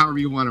pears. I mean, however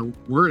you want to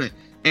word it.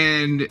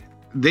 And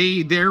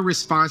their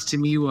response to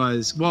me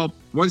was, well,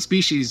 one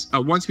species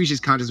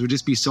contest would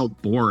just be so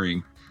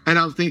boring. And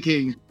I'm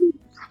thinking,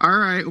 all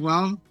right,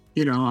 well,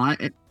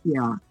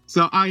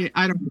 So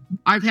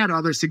I've had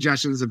other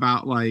suggestions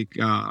about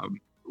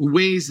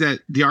ways that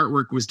the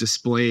artwork was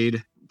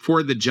displayed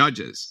for the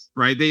judges,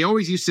 right? They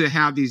always used to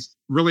have these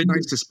really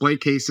nice display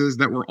cases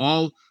that were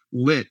all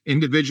lit,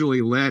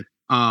 individually lit.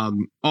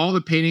 All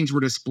the paintings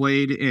were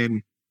displayed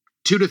in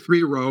 2 to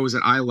 3 rows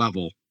at eye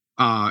level,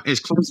 as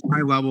close to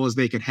eye level as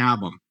they could have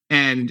them.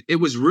 And it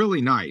was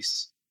really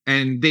nice.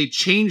 And they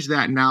changed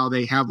that now.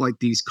 They have like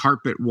these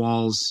carpet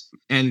walls,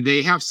 and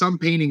they have some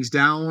paintings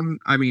down,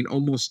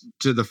 almost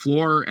to the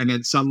floor, and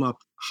then some up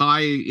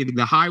high.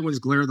 The high ones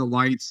glare the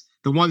lights.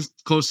 The ones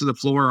close to the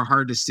floor are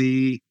hard to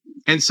see.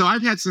 And so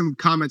I've had some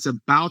comments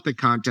about the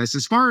contest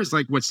as far as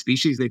like what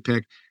species they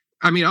pick.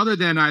 Other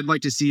than I'd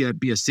like to see it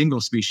be a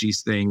single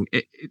species thing,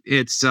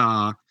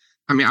 I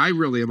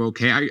really am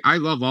okay. I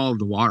love all of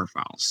the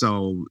waterfowl.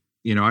 So,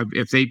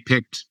 if they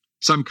picked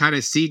some kind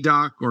of sea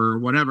duck or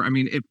whatever,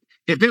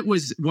 if it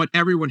was what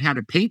everyone had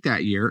to paint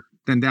that year,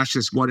 then that's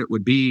just what it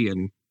would be.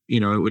 And,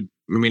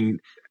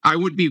 I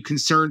would be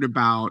concerned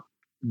about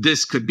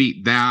this could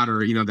beat that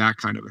or, that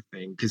kind of a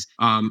thing. Because,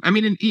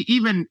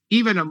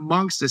 even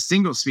amongst a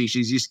single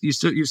species,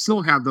 you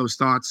still have those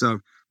thoughts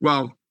of,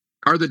 well,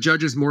 are the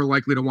judges more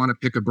likely to want to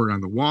pick a bird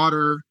on the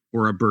water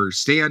or a bird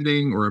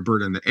standing or a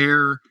bird in the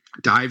air,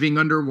 diving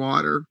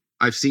underwater?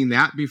 I've seen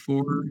that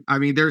before.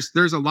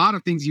 There's a lot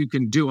of things you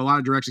can do, a lot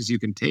of directions you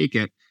can take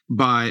it.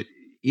 But,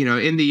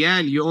 in the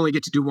end, you only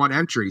get to do one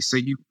entry. So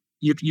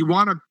you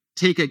want to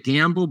take a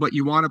gamble, but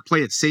you want to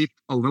play it safe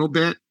a little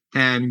bit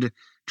and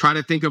try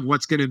to think of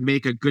what's going to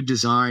make a good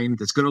design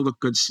that's going to look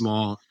good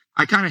small.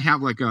 I kind of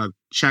have like a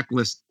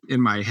checklist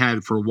in my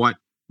head for what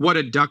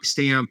a duck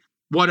stamp,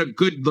 what a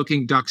good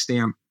looking duck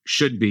stamp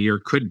should be or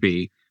could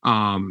be.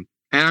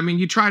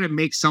 You try to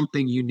make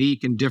something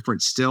unique and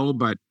different still,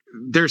 but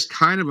there's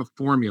kind of a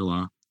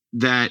formula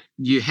that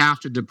you have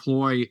to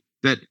deploy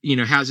that,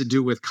 has to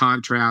do with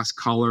contrast,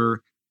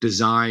 color,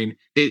 design.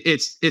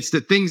 It's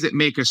the things that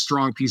make a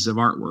strong piece of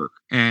artwork.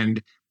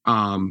 And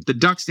the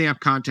duck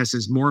stamp contest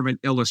is more of an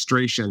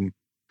illustration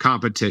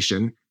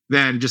competition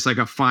than just like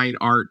a fine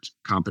art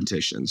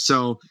competition.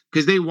 So,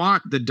 because they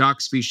want the duck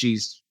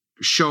species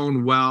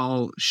shown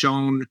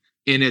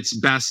in its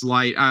best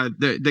light.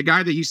 The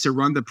guy that used to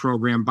run the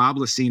program, Bob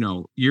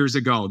Lucino, years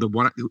ago, the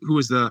one who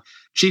was the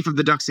chief of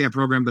the duck stand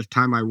program the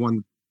time I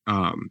won,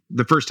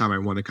 the first time I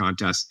won the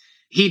contest,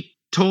 he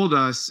told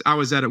us, I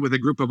was at it with a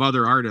group of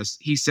other artists.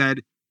 He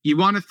said, you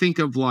want to think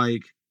of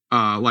like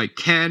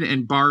Ken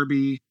and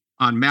Barbie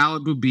on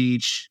Malibu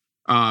Beach,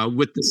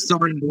 with the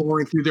sun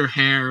blowing through their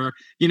hair,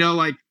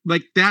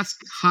 like that's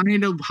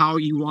kind of how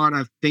you want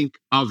to think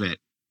of it,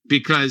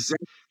 because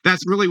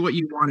that's really what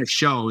you want to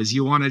show, is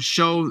you want to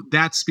show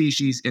that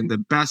species in the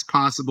best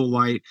possible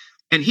light.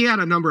 And he had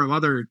a number of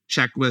other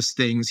checklist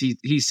things.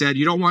 He said,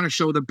 you don't want to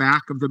show the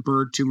back of the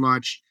bird too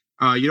much.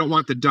 You don't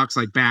want the ducks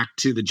like back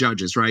to the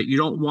judges, right? You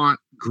don't want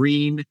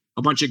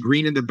a bunch of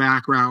green in the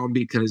background,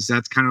 because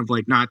that's kind of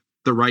like not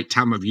the right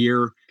time of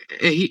year.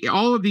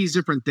 All of these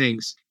different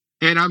things.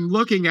 And I'm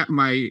looking at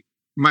my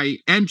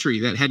entry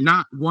that had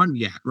not won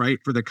yet, right,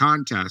 for the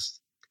contest.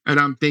 And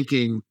I'm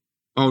thinking,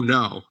 oh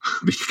no,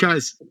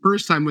 because the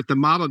first time with the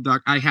model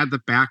duck, I had the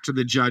back to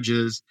the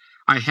judges.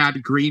 I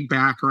had green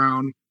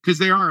background because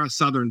they are a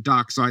southern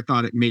duck. So I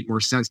thought it made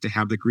more sense to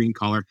have the green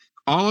color.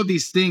 All of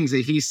these things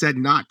that he said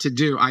not to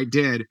do, I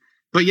did.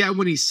 But yet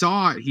when he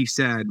saw it, he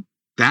said,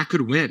 that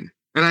could win.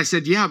 And I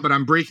said, yeah, but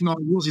I'm breaking all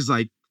the rules. He's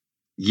like,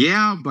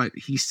 yeah, but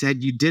he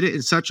said you did it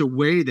in such a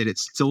way that it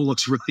still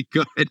looks really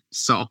good.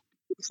 So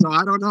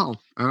I don't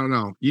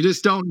know. You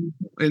just don't.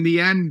 In the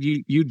end,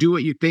 you do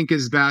what you think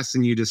is best,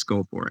 and you just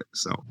go for it.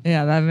 So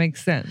yeah, that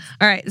makes sense.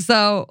 All right,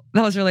 so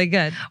that was really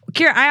good,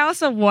 Kira. I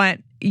also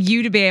want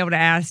you to be able to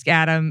ask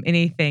Adam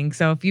anything.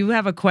 So if you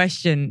have a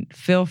question,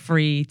 feel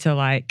free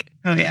to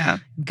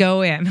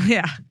go in.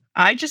 Yeah.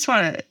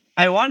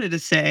 I wanted to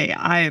say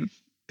I've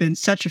been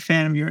such a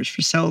fan of yours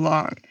for so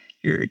long.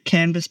 Your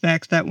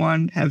canvasbacks that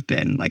won have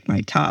been like my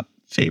top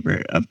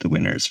favorite of the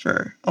winners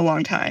for a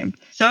long time.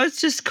 So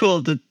it's just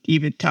cool to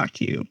even talk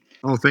to you.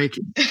 Oh, thank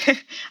you.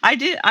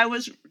 I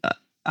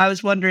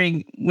was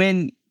wondering,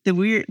 when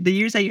the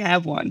years that you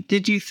have won,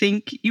 did you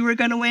think you were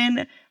going to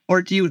win,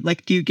 or do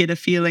you get a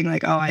feeling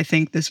like, oh, I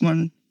think this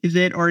one is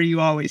it, or are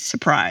you always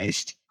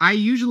surprised? I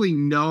usually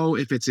know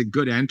if it's a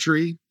good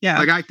entry. Yeah.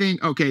 Like I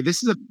think, okay,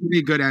 this is a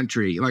pretty good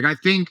entry. Like I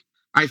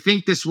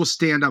think this will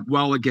stand up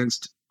well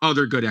against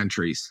other good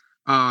entries.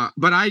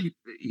 But I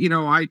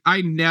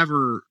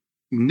never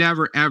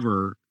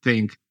ever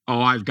think,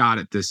 oh, I've got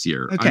it this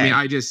year. Okay.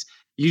 I mean,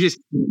 you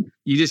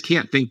just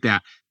can't think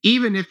that.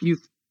 Even if you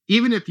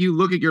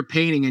look at your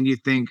painting and you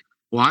think,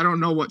 well, I don't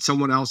know what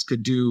someone else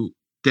could do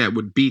that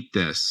would beat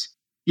this.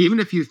 Even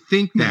if you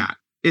think that,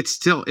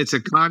 it's a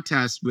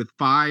contest with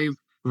 5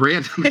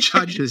 random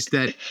judges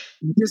that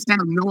you just have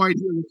no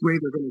idea which way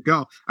they're going to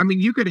go. I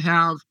mean,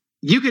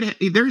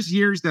 there's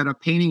years that a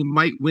painting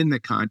might win the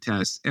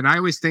contest. And I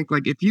always think,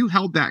 like, if you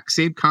held that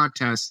same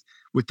contest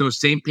with those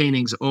same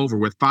paintings over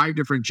with 5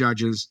 different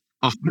judges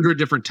 100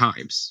 different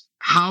times,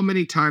 how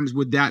many times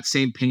would that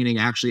same painting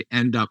actually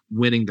end up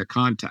winning the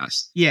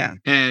contest? Yeah.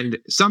 And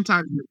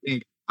sometimes you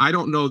think, I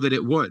don't know that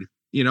it would,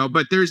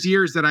 but there's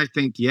years that I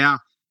think, yeah,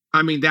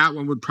 I mean, that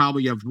one would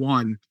probably have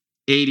won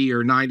 80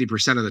 or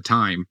 90% of the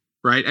time,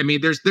 right? I mean,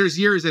 there's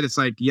years that it's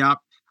like, yep.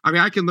 I mean,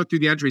 I can look through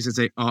the entries and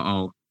say,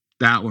 uh-oh,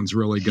 that one's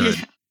really good.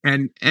 Yeah.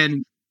 And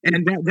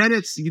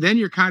then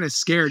you're kind of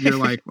scared. You're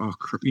like, well,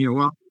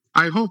 well,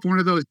 I hope one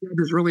of those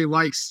judges really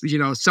likes,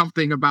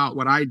 something about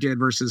what I did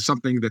versus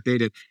something that they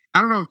did.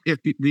 I don't know if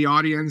the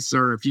audience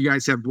or if you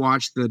guys have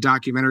watched the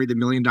documentary, The $1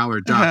 Million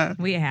Duck.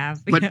 We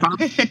have. But Bob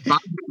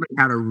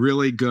had a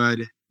really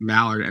good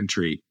mallard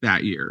entry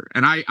that year.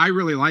 And I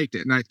really liked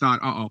it. And I thought,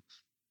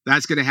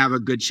 that's going to have a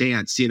good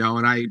chance,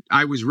 and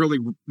I was really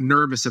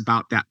nervous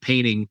about that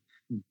painting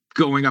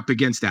going up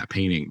against that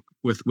painting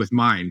with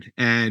mine.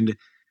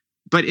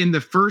 But in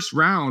the first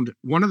round,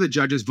 one of the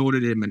judges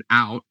voted him an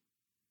out,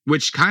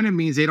 which kind of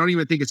means they don't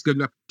even think it's good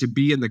enough to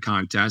be in the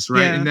contest,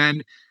 right? Yeah. And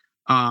then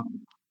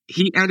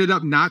he ended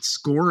up not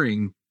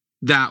scoring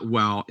that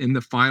well in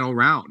the final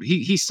round.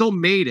 He still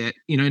made it,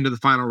 into the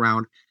final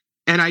round.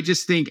 And I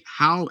just think,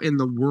 how in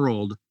the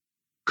world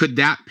could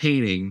that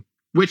painting,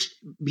 which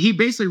he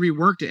basically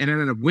reworked it and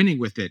ended up winning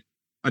with it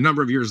a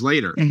number of years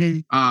later.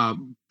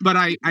 Mm-hmm. But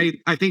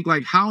I think,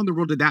 like, how in the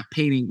world did that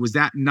painting, was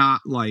that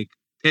not like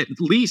at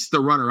least the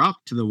runner up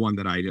to the one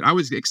that I did? I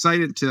was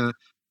excited to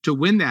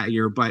win that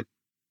year, but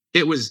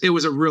it was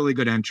a really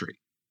good entry.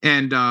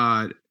 And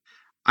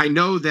I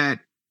know that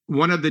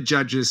one of the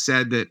judges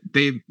said that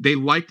they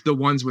liked the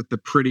ones with the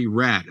pretty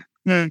red.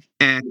 Mm.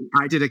 And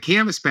I did a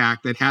canvas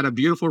back that had a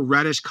beautiful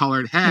reddish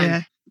colored head.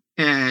 Yeah.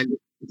 And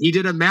he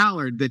did a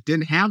mallard that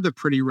didn't have the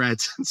pretty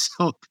reds. And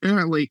so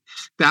apparently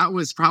that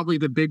was probably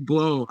the big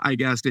blow, I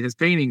guess, to his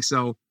painting.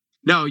 So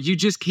no, you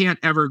just can't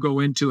ever go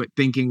into it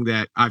thinking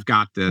that I've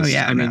got this. Oh,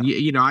 yeah, I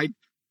mean, I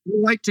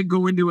like to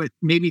go into it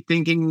maybe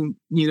thinking,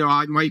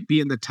 I might be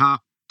in the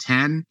top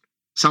 10,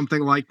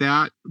 something like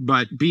that.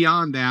 But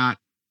beyond that,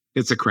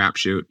 it's a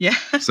crapshoot. Yeah.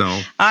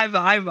 So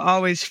I've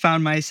always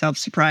found myself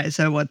surprised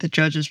at what the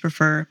judges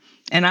prefer.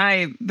 And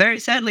I very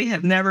sadly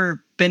have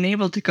never been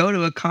able to go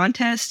to a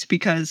contest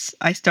because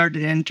I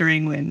started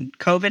entering when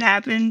COVID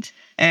happened.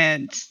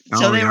 And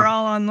so they were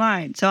all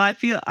online. So I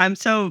feel I'm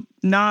so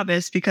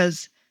novice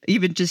because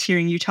even just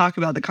hearing you talk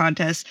about the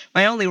contest,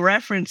 my only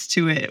reference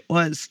to it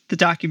was the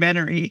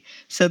documentary.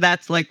 So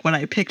that's like what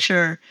I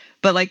picture.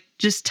 But like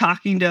just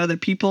talking to other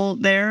people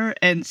there,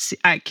 and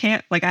I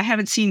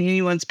haven't seen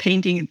anyone's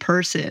painting in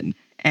person,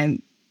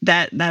 and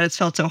that has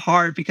felt so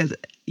hard because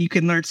you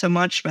can learn so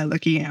much by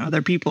looking at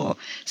other people.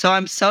 So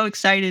I'm so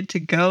excited to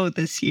go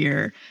this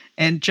year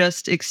and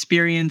just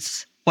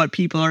experience what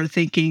people are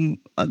thinking,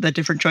 the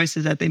different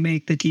choices that they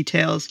make, the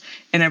details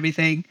and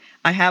everything.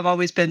 I have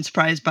always been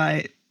surprised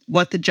by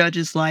what the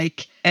judges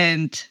like.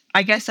 And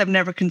I guess I've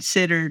never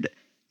considered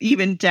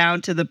even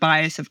down to the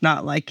bias of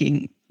not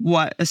liking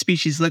what a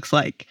species looks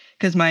like.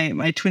 Because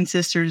my twin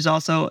sister is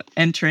also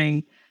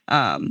entering,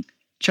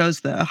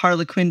 chose the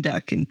Harlequin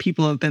duck, and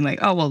people have been like,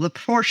 oh, well, the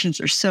proportions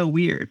are so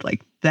weird.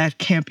 Like, that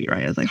can't be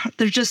right. I was like,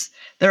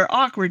 they're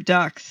awkward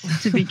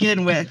ducks to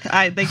begin with.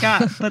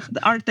 But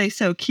aren't they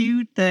so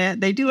cute?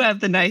 They do have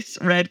the nice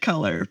red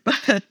color,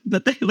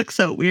 but they look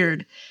so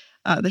weird.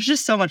 There's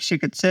just so much to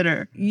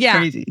consider. Yeah.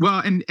 Crazy. Well,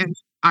 and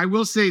I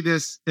will say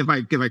this, if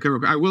I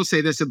could, I will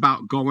say this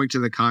about going to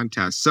the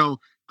contest. So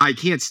I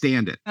can't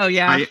stand it. Oh,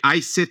 yeah. I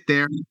sit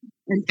there.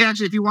 And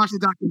actually, if you watch the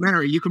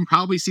documentary, you can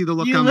probably see the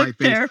look on my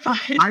face.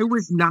 Terrified. I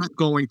was not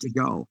going to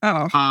go.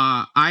 Oh.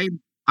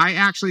 I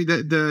actually,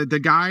 the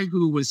guy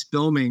who was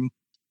filming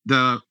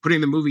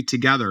putting the movie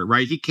together,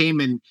 right? He came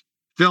and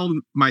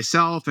filmed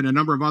myself and a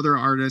number of other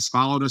artists,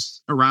 followed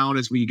us around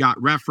as we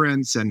got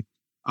reference and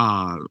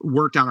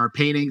worked on our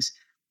paintings.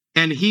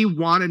 And he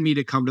wanted me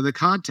to come to the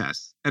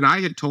contest. And I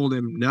had told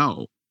him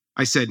no.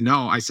 I said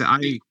no. I said,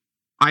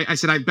 I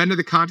said, I've been to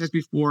the contest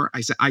before.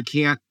 I said, I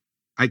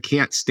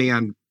can't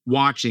stand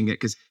watching it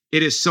because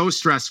it is so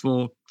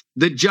stressful.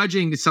 The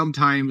judging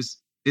sometimes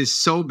is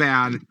so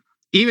bad.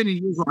 Even in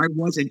usual, I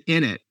wasn't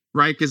in it,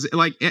 right? Because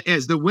like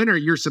as the winner,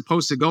 you're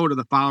supposed to go to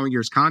the following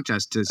year's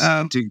contest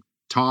to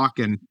talk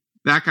and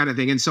that kind of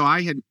thing. And so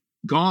I had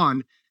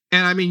gone,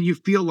 and I mean, you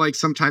feel like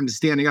sometimes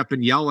standing up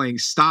and yelling,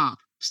 "Stop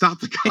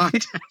the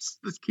contest!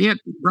 This can't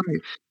be right.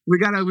 We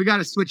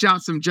gotta switch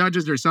out some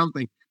judges or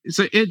something."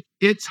 So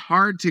it's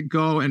hard to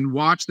go and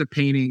watch the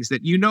paintings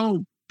that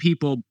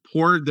people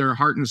poured their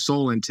heart and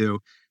soul into,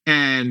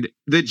 and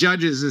the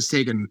judges is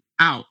taken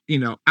out,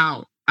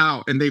 out,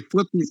 and they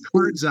flip these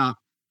cards up,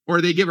 or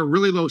they give a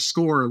really low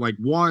score, like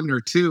 1 or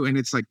 2, and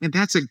it's like, and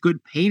that's a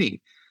good painting.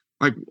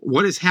 Like,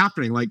 what is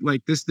happening? Like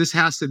this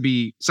has to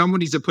be, someone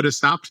needs to put a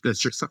stop to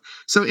this or so.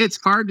 So it's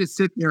hard to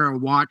sit there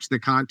and watch the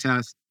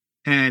contest.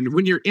 And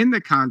when you're in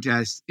the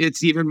contest,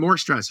 it's even more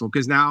stressful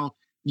because now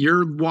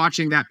you're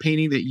watching that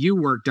painting that you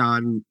worked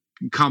on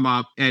come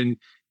up, and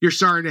you're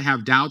starting to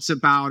have doubts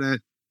about it.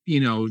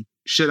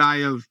 Should I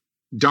have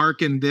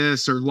darkened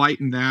this or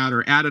lightened that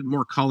or added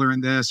more color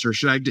in this, or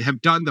should I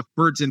have done the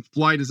birds in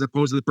flight as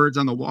opposed to the birds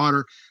on the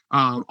water?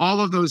 All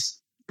of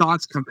those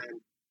thoughts come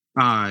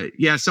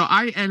in. So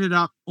I ended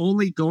up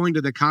only going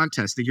to the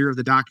contest the year of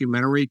the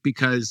documentary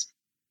because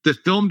the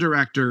film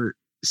director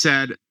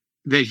said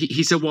that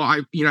he said,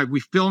 well, we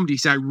filmed, he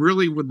said, I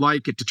really would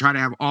like it to try to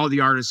have all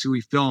the artists who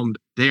we filmed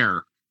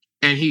there.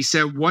 And he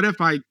said, what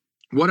if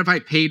I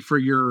paid for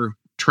your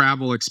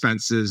travel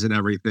expenses and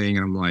everything?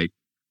 And I'm like,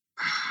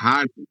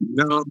 I don't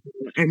know.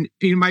 And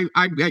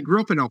I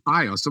grew up in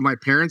Ohio, so my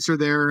parents are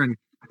there, and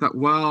I thought,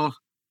 well,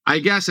 I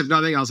guess if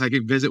nothing else, I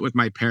could visit with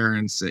my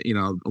parents, a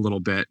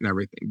little bit and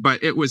everything.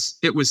 But it was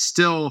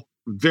still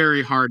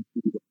very hard.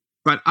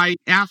 But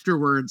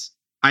afterwards,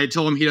 I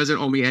told him he doesn't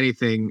owe me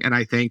anything, and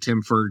I thanked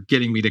him for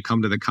getting me to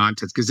come to the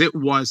contest because it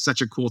was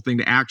such a cool thing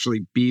to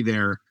actually be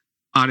there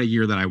on a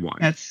year that I won.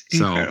 That's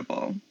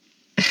incredible.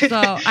 So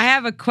I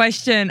have a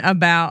question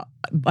about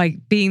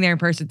like being there in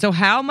person. So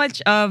how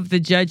much of the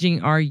judging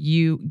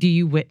do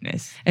you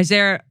witness?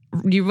 Do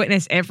you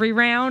witness every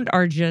round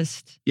or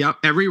just? Yep,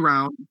 every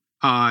round.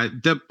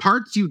 The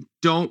parts you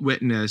don't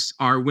witness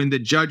are when the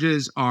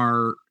judges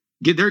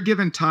they're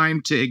given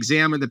time to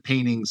examine the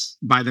paintings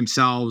by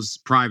themselves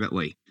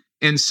privately.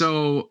 And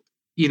so,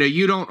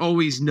 you don't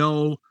always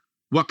know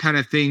what kind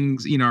of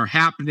things, are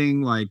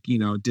happening. Like,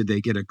 did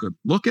they get a good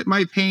look at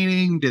my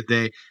painting? Did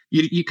they,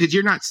 because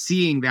you're not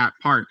seeing that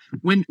part.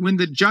 When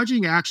the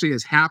judging actually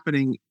is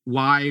happening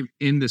live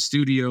in the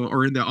studio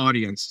or in the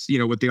audience,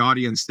 with the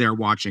audience there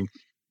watching,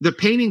 the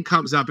painting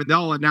comes up and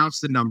they'll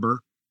announce the number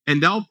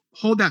and they'll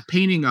hold that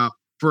painting up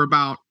for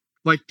about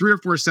like 3 or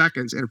 4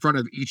 seconds in front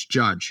of each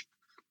judge.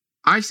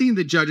 I've seen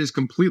the judges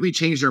completely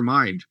change their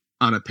mind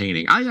on a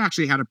painting. I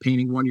actually had a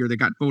painting one year that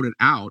got voted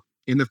out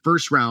in the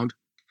first round,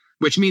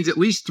 which means at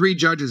least 3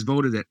 judges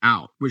voted it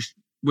out,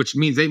 which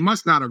means they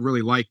must not have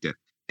really liked it.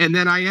 And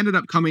then I ended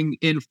up coming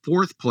in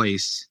 4th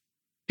place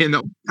in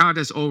the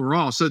contest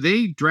overall. So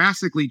they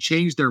drastically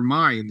changed their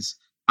minds.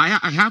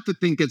 I have to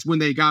think it's when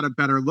they got a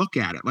better look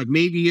at it. Like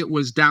maybe it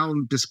was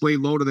down displayed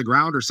low to the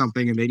ground or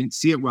something and they didn't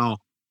see it well.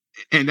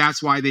 And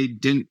that's why they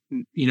didn't,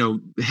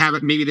 have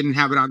it. Maybe they didn't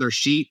have it on their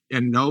sheet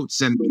and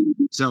notes. And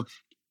so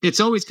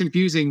it's always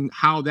confusing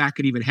how that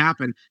could even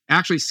happen.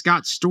 Actually,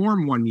 Scott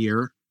Storm one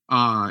year,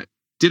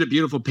 did a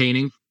beautiful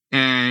painting,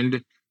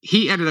 and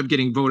he ended up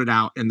getting voted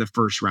out in the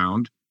first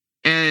round.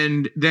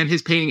 And then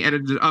his painting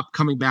ended up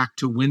coming back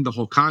to win the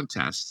whole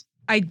contest.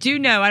 I do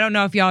know, I don't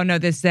know if y'all know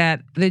this,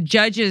 that the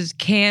judges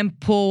can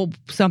pull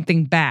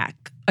something back.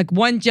 Like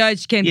one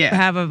judge can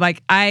have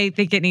I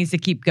think it needs to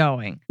keep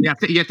going. Yeah,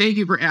 thank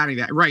you for adding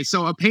that. Right.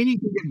 So a painting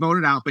can get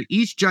voted out, but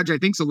each judge, I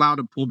think, is allowed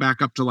to pull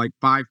back up to like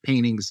 5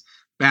 paintings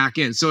back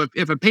in. So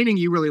if a painting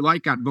you really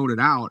like got voted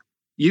out,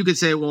 you could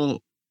say,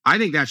 well, I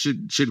think that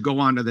should go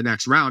on to the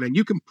next round. And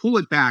you can pull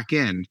it back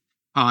in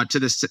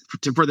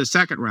for the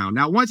second round.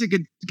 Now, once it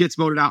gets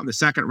voted out in the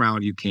second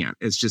round, you can't.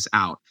 It's just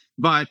out.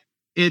 But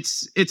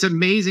it's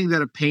amazing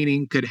that a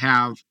painting could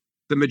have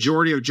the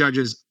majority of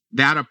judges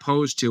that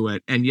opposed to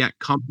it and yet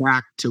come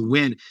back to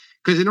win.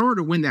 Because in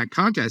order to win that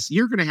contest,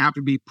 you're going to have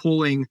to be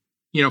pulling,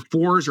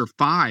 4s or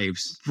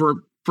 5s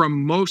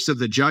from most of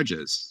the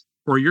judges,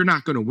 or you're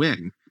not going to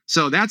win.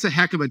 So that's a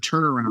heck of a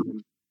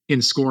turnaround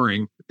in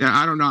scoring.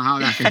 I don't know how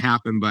that can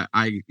happen, but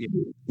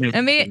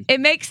it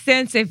makes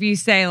sense if you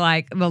say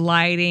like the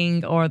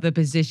lighting or the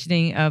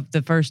positioning of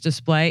the first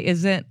display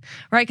isn't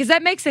right, because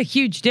that makes a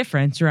huge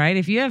difference, right?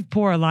 If you have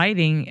poor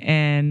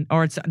lighting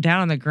or it's down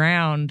on the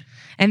ground,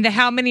 and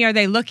how many are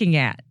they looking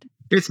at?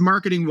 It's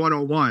marketing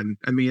 101.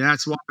 I mean,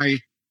 that's why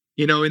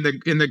in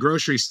the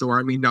grocery store,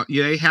 I mean,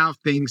 they have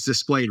things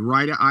displayed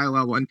right at eye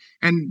level,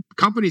 and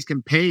companies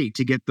can pay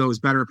to get those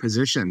better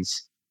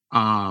positions.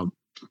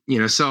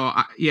 So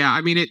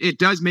I mean, it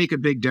does make a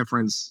big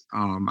difference.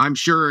 I'm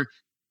sure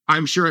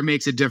it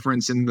makes a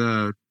difference in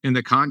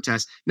the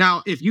contest.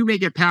 Now, if you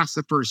make it past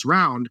the first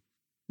round,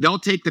 they'll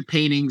take the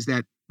paintings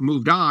that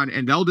moved on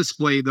and they'll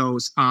display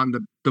those on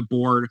the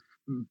board.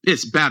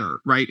 It's better,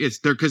 right? It's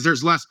there because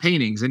there's less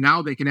paintings, and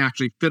now they can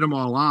actually fit them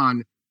all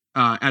on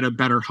at a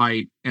better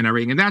height and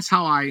everything. And that's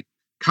how I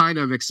kind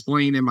of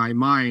explain in my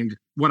mind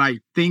what I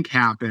think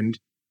happened,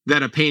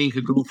 that a painting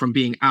could go from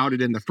being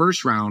outed in the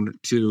first round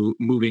to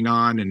moving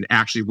on and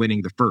actually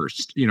winning the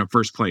first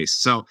place.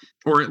 So,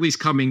 or at least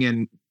coming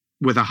in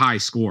with a high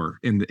score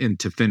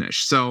to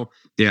finish. So,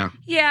 yeah.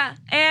 Yeah.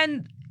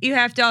 And you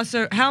have to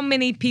also, how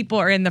many people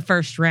are in the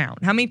first round?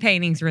 How many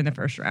paintings are in the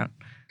first round?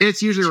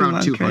 It's usually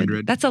around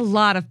 200. That's a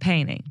lot of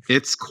paintings.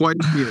 It's quite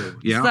a few.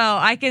 Yeah. So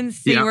I can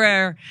see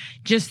where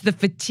just the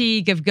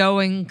fatigue of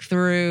going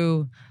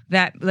through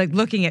that, like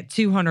looking at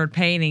 200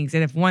 paintings,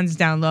 and if one's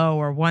down low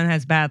or one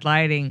has bad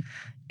lighting,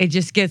 it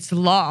just gets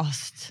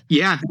lost.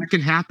 Yeah, that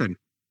can happen.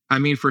 I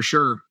mean, for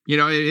sure.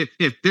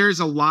 If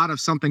there's a lot of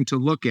something to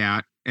look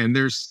at, and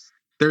there's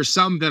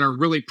some that are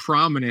really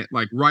prominent,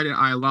 like right at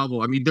eye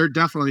level, I mean, they're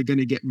definitely going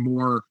to get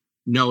more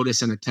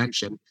notice and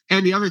attention.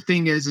 And the other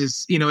thing is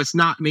it's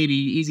not maybe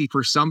easy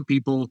for some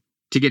people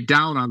to get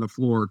down on the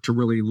floor to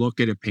really look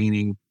at a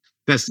painting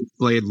that's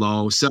displayed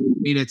low. So,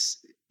 I mean, that's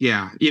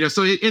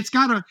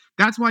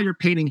why your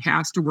painting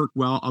has to work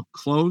well up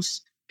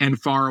close and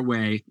far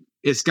away.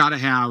 It's got to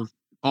have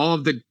all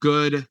of the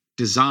good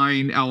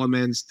design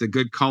elements, the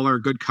good color,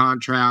 good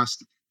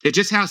contrast. It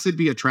just has to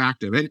be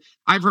attractive. And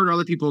I've heard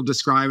other people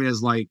describe it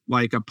as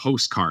like a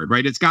postcard,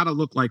 right? It's got to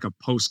look like a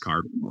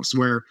postcard almost,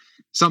 where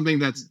something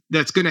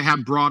that's going to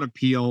have broad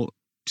appeal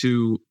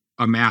to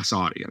a mass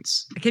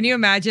audience. Can you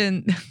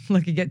imagine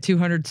looking at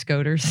 200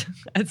 scoters?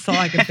 That's all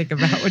I can think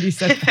about when you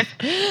said that.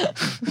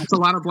 That's a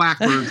lot of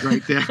blackbirds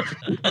right there.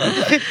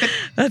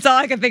 That's all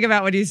I can think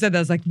about when you said that.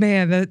 I was like,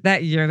 man,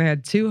 that year they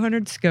had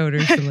 200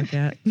 scoters to look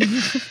at.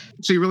 It's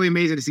actually really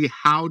amazing to see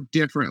how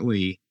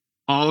differently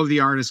all of the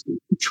artists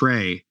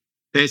portray.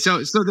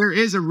 So there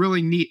is a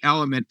really neat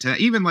element to that.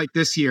 Even like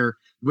this year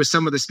with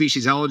some of the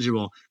species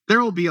eligible, there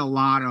will be a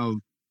lot of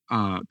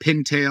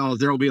pintails.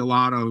 There will be a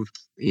lot of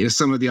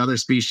some of the other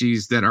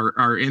species that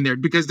are in there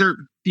because they're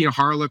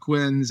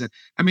harlequins.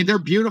 I mean, they're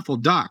beautiful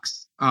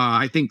ducks.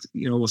 I think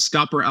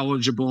scup are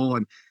eligible,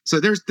 and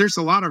so there's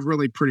a lot of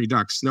really pretty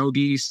ducks. Snow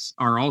geese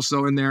are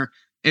also in there,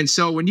 and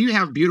so when you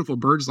have beautiful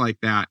birds like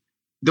that,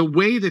 the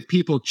way that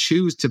people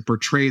choose to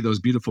portray those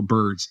beautiful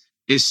birds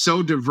is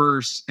so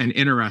diverse and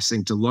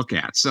interesting to look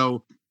at.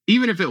 So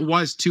even if it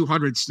was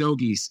 200 snow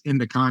geese in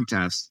the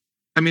contest,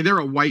 I mean, they're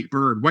a white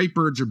bird. White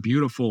birds are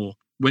beautiful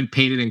when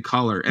painted in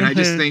color. And I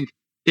just think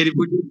it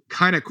would be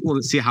kind of cool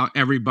to see how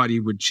everybody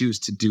would choose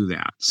to do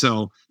that.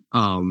 So,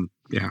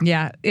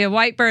 yeah.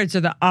 White birds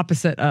are the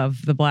opposite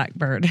of the black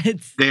bird.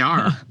 They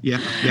are. Yeah.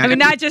 I mean,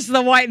 not just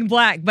the white and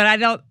black, but I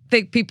don't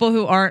think people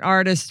who aren't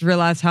artists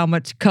realize how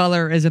much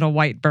color is in a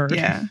white bird.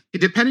 Yeah.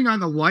 Depending on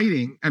the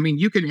lighting, I mean,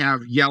 you can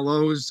have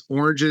yellows,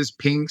 oranges,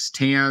 pinks,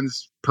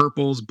 tans,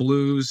 purples,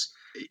 blues.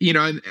 You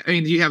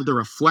have the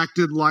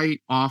reflected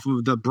light off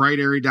of the bright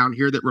area down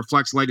here that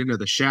reflects light into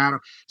the shadow.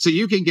 So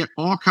you can get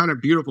all kind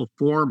of beautiful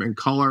form and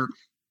color.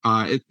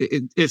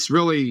 It's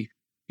really,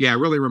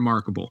 really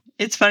remarkable.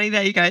 It's funny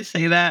that you guys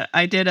say that.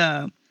 I did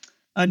a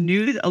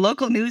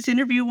local news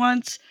interview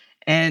once,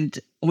 and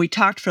we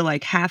talked for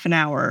like half an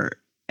hour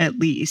at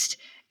least.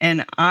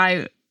 And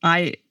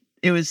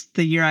it was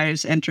the year I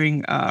was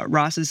entering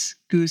Ross's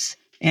Goose,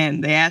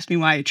 and they asked me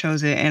why I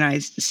chose it, and I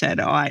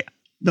said,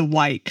 the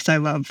white, because I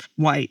love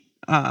white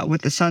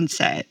with the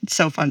sunset. It's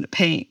so fun to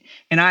paint.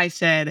 And I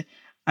said,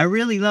 I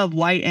really love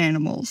white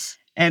animals.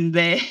 And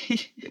they,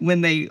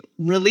 when they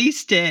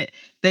released it,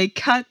 they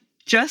cut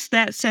just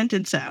that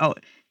sentence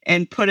out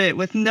and put it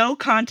with no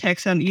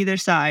context on either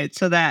side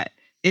so that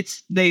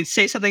they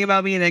say something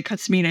about me and then it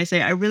cuts to me and I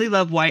say, I really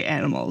love white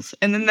animals.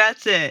 And then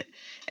that's it.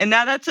 And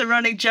now that's a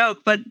running joke,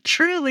 but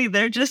truly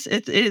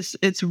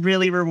it's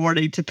really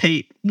rewarding to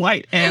paint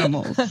white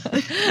animals.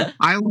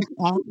 I like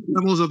all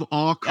animals of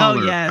all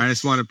color. Oh, yes. I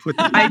just want to put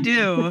that. I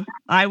do.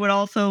 I would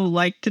also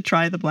like to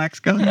try the black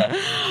skunk.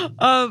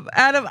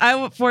 Adam,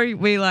 before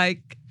we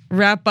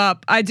wrap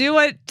up, I do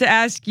want to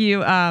ask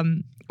you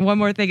one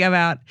more thing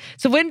about.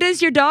 So when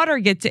does your daughter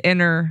get to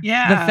enter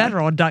the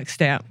federal duck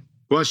stamp?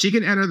 Well, she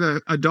can enter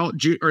the adult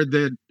or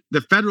the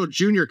federal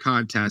junior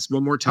contest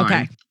one more time.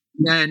 Okay.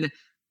 Then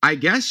I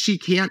guess she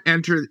can't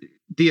enter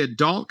the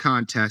adult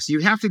contest. You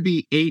have to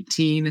be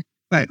 18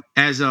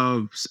 as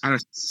of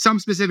some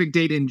specific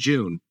date in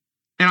June.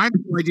 And I have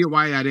no idea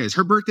why that is.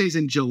 Her birthday's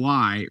in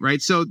July,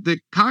 right? So the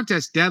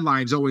contest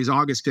deadline is always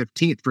August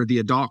 15th for the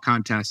adult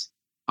contest.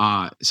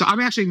 So I'm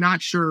actually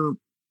not sure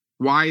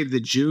why the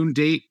June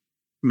date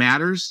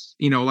matters.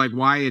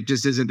 Why it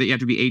just isn't that you have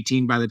to be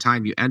 18 by the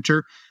time you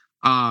enter.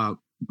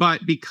 But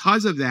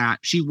because of that,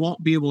 she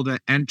won't be able to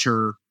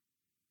enter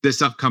this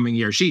upcoming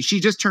year. She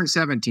just turned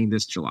 17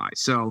 this July.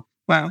 So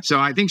wow. So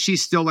I think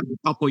she's still a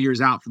couple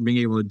years out from being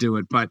able to do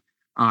it. But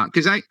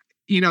because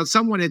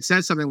someone had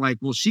said something like,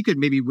 well, she could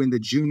maybe win the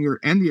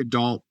junior and the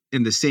adult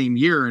in the same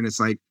year. And it's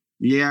like,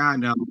 yeah,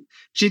 no.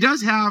 She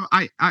does have,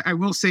 I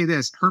will say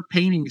this, her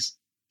paintings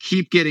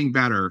keep getting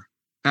better.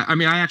 I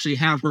mean, I actually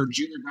have her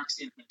junior duck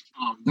stamp,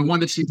 the one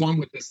that she won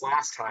with this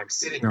last time,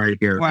 sitting right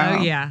here. Wow.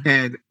 Oh, yeah.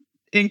 And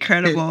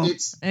incredible.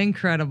 It's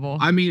incredible.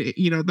 I mean,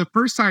 the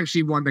first time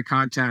she won the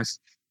contest,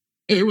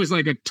 it was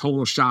like a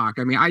total shock.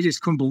 I mean, I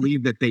just couldn't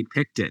believe that they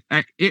picked it.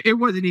 It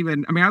wasn't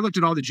even, I mean, I looked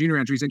at all the junior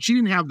entries and she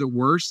didn't have the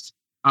worst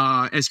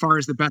as far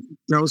as the best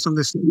goes from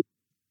the state.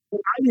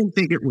 I didn't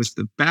think it was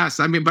the best.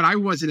 I mean, but I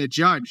wasn't a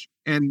judge.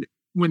 And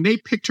when they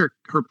picked her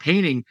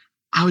painting,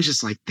 I was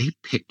just like, they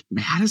picked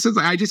Madison.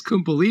 I just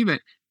couldn't believe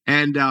it.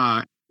 And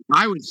I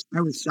was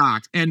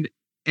shocked. And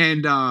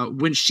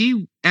when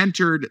she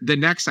entered the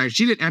next time,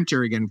 she didn't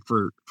enter again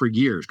for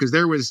years because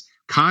there was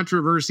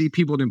controversy.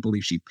 People didn't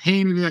believe she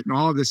painted it and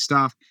all of this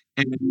stuff.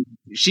 And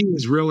she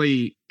was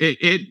really,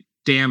 it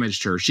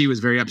damaged her. She was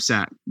very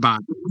upset by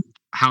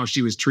how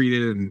she was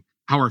treated and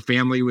how her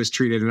family was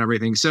treated and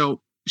everything.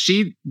 So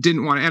she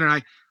didn't want to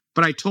enter.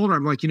 But I told her,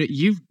 I'm like,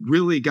 you've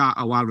really got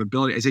a lot of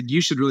ability. I said, you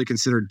should really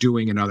consider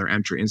doing another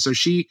entry. And so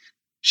she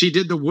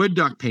did the wood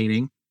duck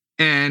painting.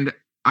 And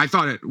I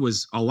thought it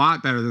was a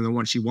lot better than the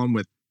one she won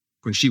with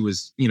when she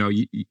was,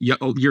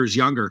 years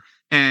younger.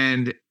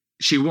 And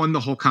she won the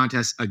whole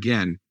contest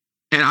again.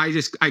 And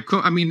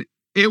I mean,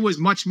 it was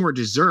much more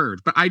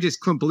deserved, but I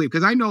just couldn't believe,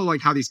 because I know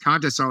how these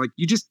contests are,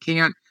 you just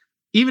can't,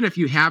 even if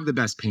you have the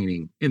best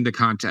painting in the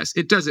contest,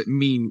 it doesn't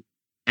mean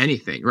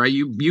anything, right?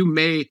 You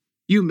may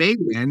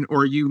win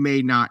or you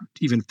may not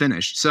even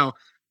finish. So,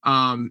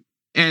 and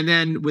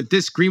then with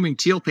this Green-winged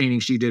teal painting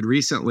she did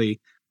recently,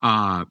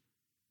 I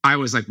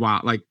was like,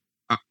 wow,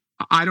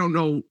 I don't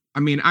know. I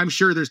mean, I'm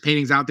sure there's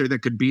paintings out there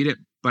that could beat it,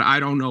 but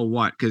I don't know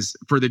what, because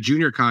for the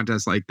junior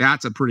contest,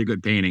 that's a pretty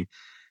good painting.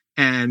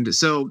 And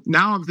so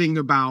now I'm thinking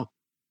about,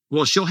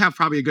 well, she'll have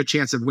probably a good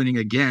chance of winning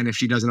again if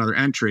she does another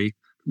entry,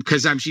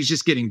 because she's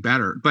just getting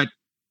better. But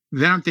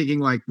then I'm thinking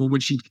well, when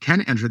she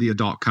can enter the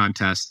adult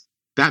contest,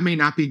 that may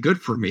not be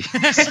good for me.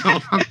 So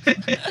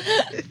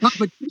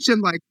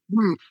competition,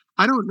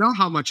 I don't know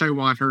how much I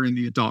want her in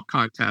the adult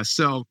contest.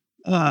 So,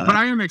 but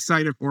I am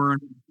excited for her.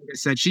 Like I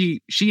said,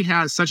 she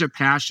has such a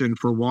passion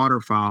for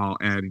waterfowl,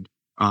 and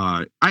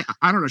I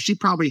don't know. She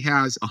probably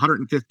has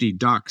 150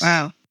 ducks.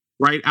 Wow.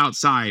 Right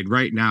outside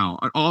right now,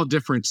 all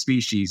different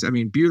species. I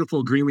mean,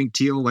 beautiful green-winged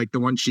teal, like the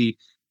one she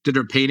did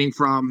her painting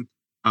from,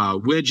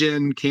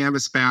 widgeon,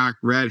 canvasback,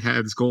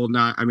 redheads, golden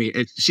eye. I mean,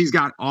 she's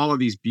got all of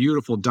these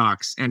beautiful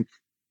ducks, and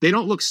they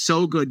don't look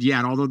so good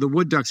yet, although the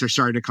wood ducks are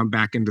starting to come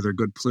back into their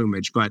good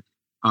plumage. But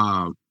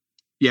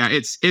yeah,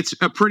 it's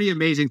a pretty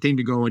amazing thing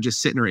to go and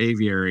just sit in her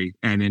aviary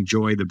and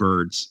enjoy the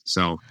birds.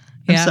 So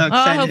yeah, so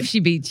I hope she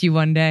beats you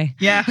one day.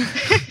 Yeah.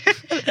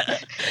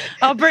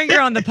 I'll bring her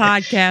on the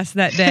podcast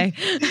that day.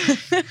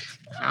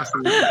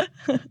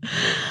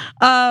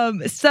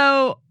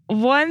 So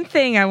one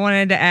thing I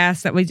wanted to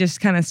ask that we just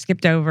kind of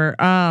skipped over.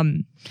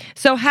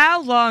 So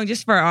how long,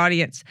 just for our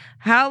audience,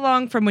 how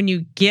long from when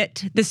you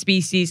get the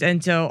species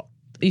until,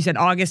 you said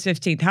August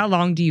 15th, how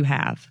long do you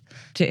have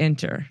to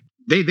enter?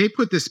 They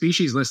put the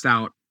species list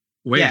out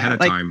way ahead of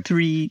time.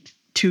 2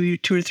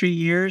 or 3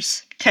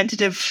 years,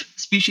 tentative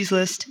species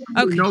list.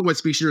 Okay. You know what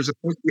species are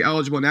supposed to be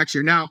eligible next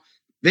year. Now,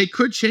 they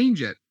could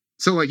change it.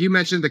 So like you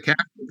mentioned the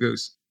Catholic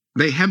goose,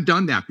 they have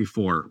done that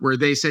before where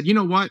they said, you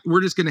know what,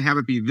 we're just going to have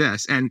it be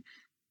this. And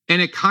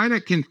it kind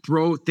of can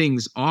throw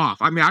things off.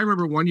 I mean, I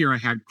remember one year I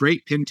had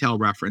great pintail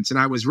reference and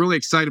I was really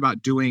excited about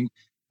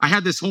I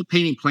had this whole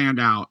painting planned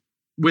out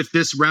with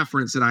this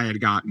reference that I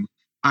had gotten.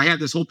 I had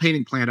this whole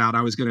painting planned out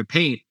I was going to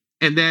paint.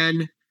 And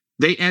then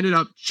they ended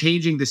up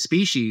changing the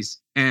species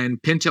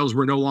and pintails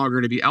were no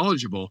longer to be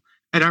eligible.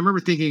 And I remember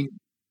thinking,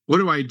 what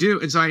do I do?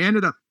 And so I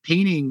ended up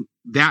painting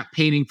that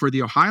painting for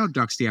the Ohio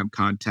Duck Stamp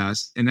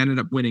Contest and ended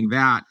up winning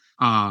that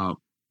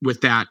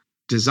with that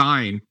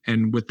design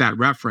and with that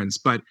reference.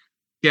 But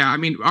yeah, I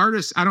mean,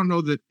 artists, I don't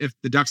know that if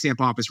the Duck Stamp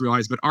office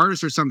realized, but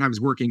artists are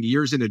sometimes working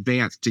years in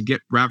advance to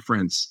get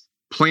reference,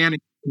 planning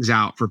things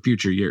out for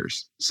future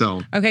years.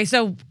 So, okay,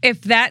 so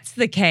if that's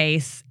the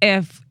case,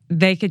 if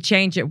they could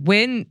change it,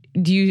 when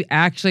do you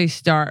actually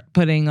start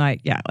putting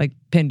like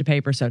pen to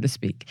paper, so to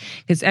speak?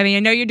 Because I mean, I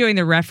know you're doing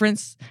the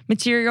reference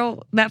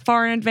material that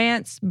far in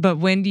advance, but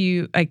when do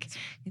you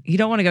you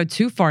don't want to go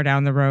too far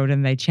down the road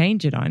and they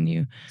change it on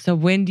you. So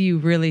when do you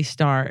really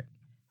start?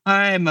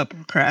 I'm a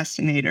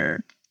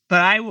procrastinator,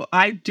 but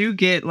I do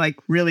get like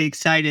really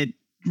excited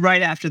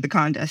right after the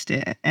contest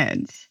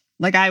ends.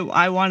 Like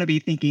I want to be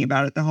thinking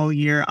about it the whole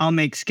year. I'll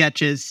make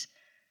sketches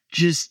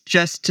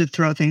just to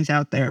throw things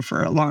out there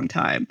for a long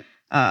time.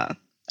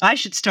 I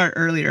should start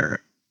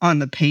earlier on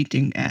the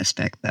painting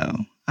aspect, though.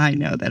 I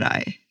know that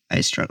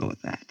I struggle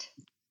with that.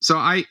 So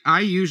I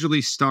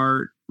usually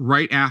start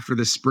right after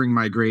the spring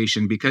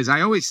migration because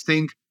I always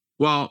think,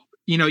 well,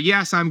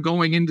 yes, I'm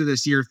going into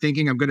this year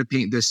thinking I'm going to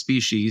paint this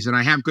species and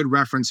I have good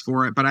reference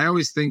for it. But I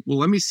always think, well,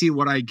 let me see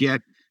what I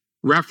get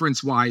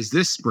reference-wise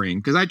this spring,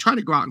 because I try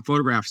to go out and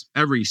photograph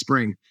every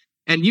spring.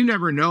 And you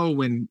never know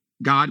when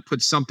God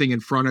puts something in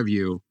front of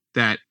you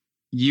that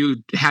you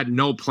had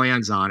no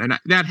plans on. And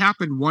that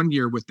happened one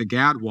year with the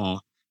gadwall.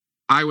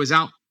 I was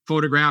out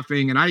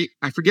photographing, and I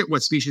forget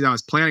what species I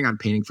was planning on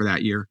painting for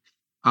that year.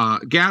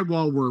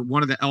 Gadwall were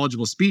one of the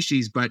eligible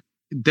species, but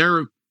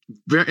they're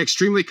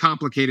extremely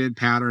complicated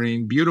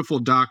patterning, beautiful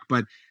duck,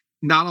 but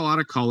not a lot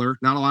of color,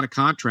 not a lot of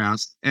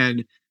contrast.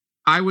 And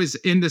I was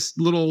in this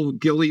little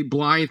gilly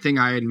blind thing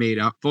I had made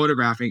up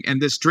photographing,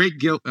 and this straight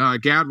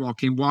gadwall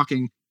came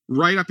walking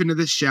right up into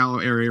this shallow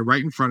area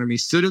right in front of me,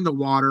 stood in the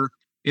water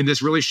in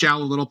this really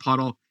shallow little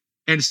puddle,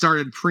 and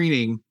started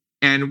preening.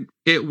 And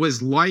it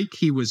was like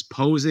he was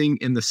posing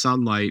in the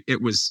sunlight.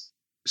 It was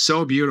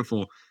so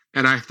beautiful.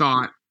 And I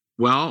thought,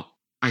 well,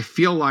 I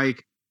feel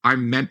like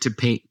I'm meant to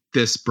paint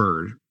this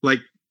bird.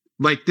 Like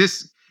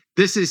this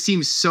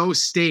seems so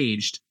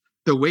staged.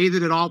 The way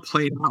that it all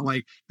played out,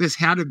 like this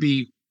had to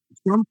be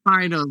some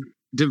kind of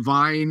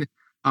divine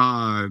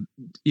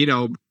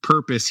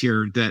purpose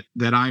here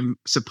that I'm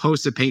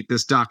supposed to paint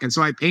this duck. And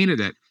so I painted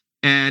it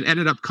and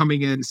ended up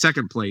coming in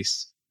second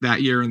place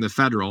that year in the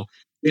federal.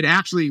 It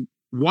actually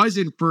was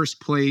in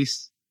first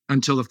place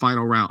until the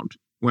final round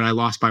when I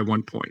lost by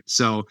 1 point.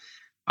 So,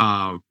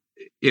 so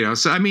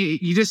I mean,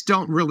 you just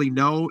don't really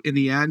know in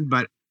the end,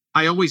 but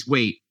I always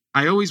wait.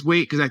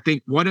 Because I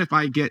think, what if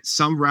I get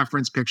some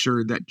reference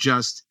picture that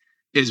just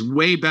is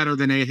way better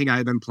than anything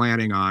I've been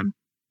planning on?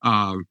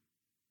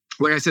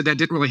 Like I said, that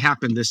didn't really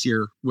happen this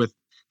year with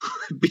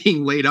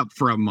being laid up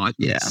for a month.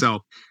 Yeah. So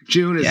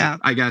June is,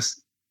 I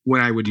guess, when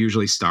I would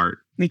usually start.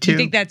 Me too. Do you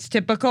think that's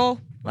typical?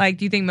 Like,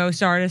 do you think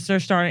most artists are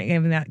starting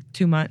in that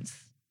 2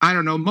 months? I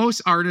don't know.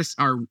 Most artists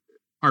are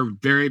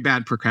very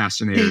bad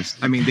procrastinators.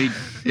 I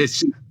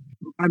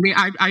mean,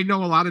 I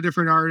know a lot of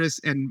different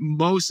artists, and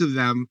most of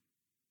them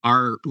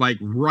are like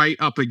right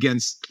up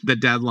against the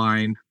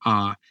deadline.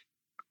 I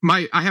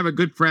have a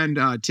good friend,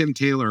 Tim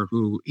Taylor,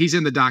 who he's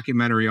in the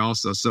documentary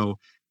also. So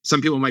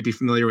some people might be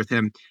familiar with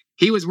him.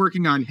 He was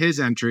working on his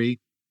entry,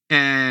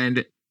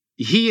 and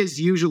he is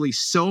usually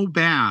so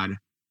bad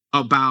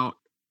about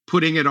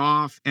putting it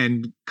off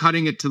and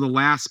cutting it to the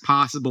last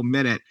possible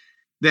minute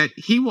that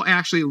he will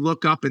actually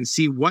look up and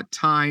see what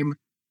time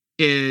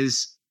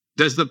does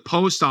the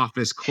post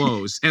office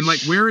close, and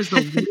like where is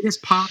the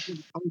latest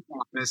possible post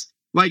office.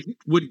 Like,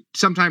 would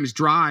sometimes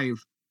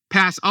drive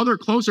past other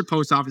closer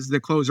post offices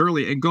that close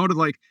early and go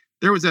to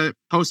there was a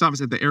post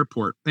office at the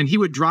airport, and he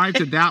would drive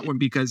to that one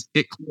because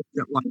it closed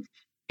at like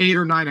 8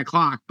 or 9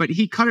 o'clock, but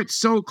he cut it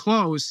so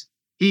close,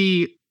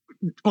 he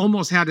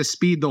almost had to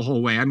speed the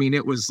whole way. I mean,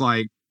 it was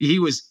like he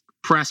was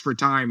pressed for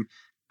time.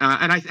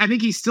 And I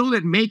think he still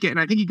didn't make it. And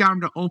I think he got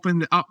him to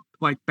open up,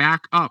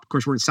 back up. Of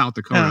course, we're in South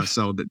Dakota,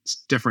 so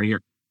that's different here.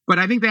 But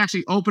I think they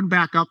actually opened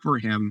back up for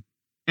him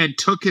and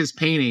took his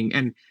painting.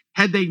 And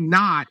had they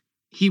not,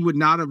 he would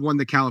not have won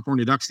the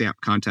California Duck Stamp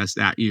Contest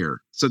that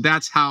year. So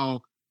that's how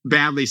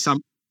badly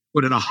some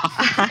put it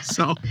off.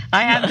 So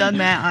I have done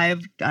that.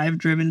 I've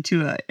driven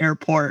to an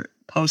airport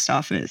post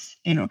office.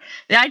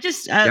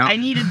 I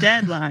need a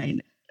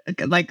deadline.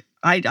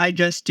 I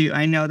just do.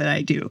 I know that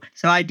I do.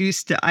 So I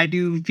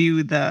do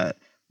view the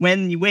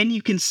when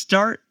you can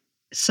start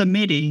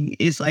submitting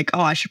is like,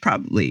 oh, I should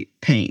probably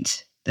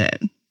paint.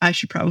 Then I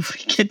should probably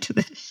get to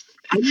this.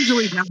 I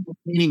usually have the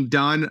painting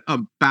done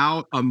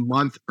about a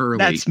month early.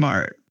 That's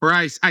smart. Or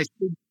I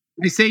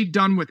say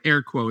done with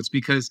air quotes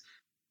because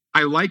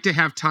I like to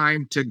have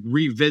time to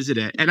revisit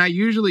it. And I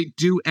usually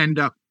do end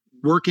up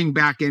working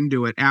back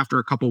into it after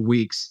a couple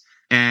weeks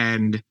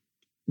and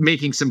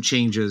making some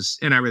changes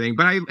and everything.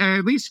 But I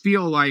at least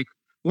feel like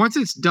once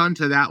it's done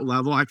to that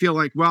level, I feel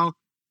like, well,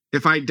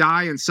 if I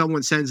die and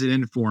someone sends it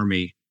in for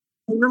me,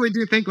 really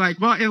do think like,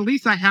 well, at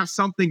least I have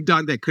something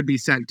done that could be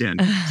sent in.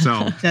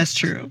 So that's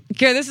true.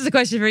 Kara, this is a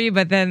question for you,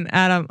 but then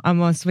Adam, I'm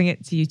going to swing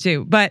it to you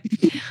too. But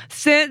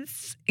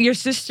since your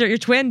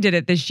twin did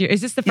it this year,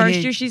 is this the first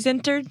year she's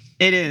entered?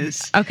 It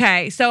is.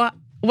 Okay. So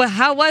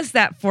how was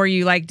that for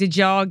you? Like, did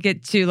y'all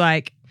get to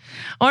like,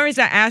 only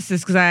reason I asked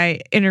this because I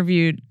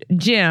interviewed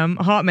Jim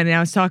Haltman and I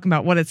was talking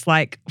about what it's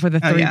like for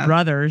the three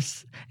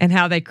brothers and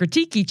how they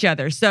critique each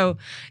other. So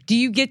do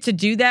you get to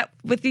do that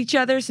with each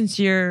other since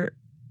you're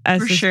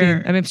for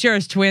sure? I'm sure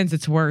as twins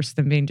it's worse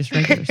than being just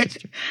regular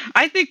sisters.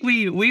 I think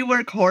we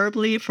work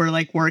horribly for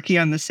like working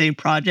on the same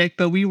project,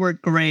 but we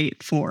work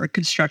great for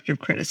constructive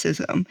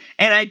criticism.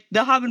 And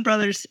the Haltman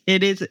brothers,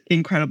 it is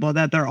incredible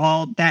that they're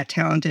all that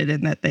talented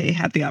and that they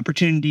have the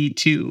opportunity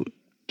to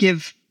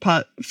give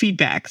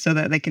feedback so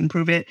that they can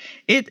improve it.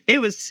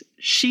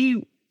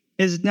 She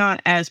is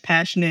not as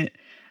passionate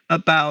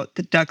about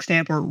the duck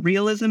stamp or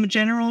realism in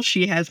general.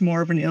 She has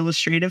more of an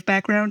illustrative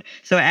background.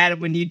 So Adam,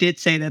 when you did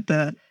say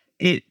that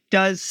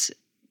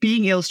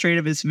being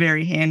illustrative is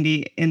very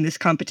handy in this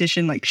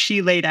competition, like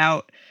she laid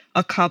out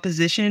a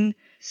composition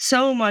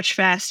so much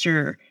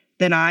faster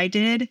than I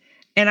did.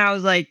 And I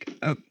was like,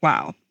 oh,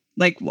 wow.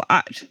 Like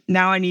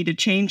now I need to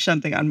change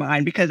something on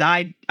mine because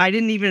I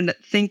didn't even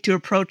think to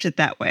approach it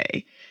that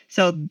way.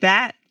 So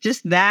that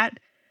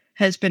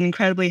has been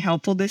incredibly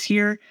helpful this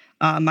year.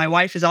 My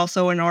wife is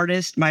also an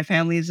artist. My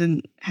family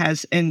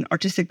has an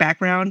artistic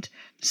background.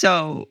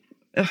 So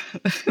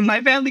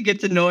my family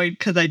gets annoyed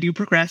because I do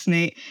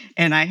procrastinate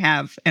and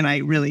I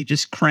really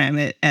just cram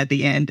it at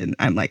the end. And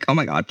I'm like, oh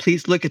my God,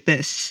 please look at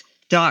this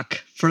duck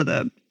for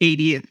the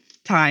 80th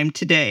time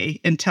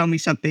today and tell me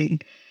something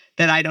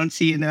that I don't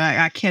see and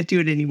I can't do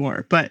it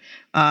anymore. But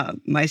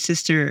my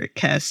sister,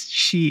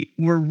 Kes,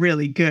 we're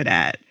really good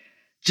at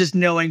just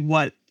knowing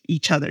what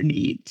each other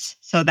needs.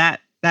 So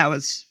that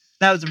was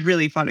a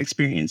really fun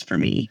experience for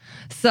me.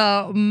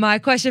 So my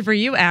question for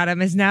you, Adam,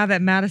 is now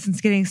that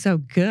Madison's getting so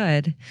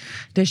good,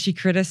 does she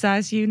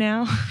criticize you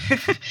now?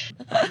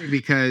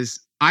 Because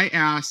I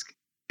ask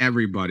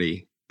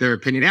everybody their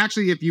opinion.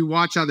 Actually, if you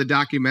watch on the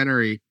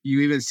documentary,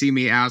 you even see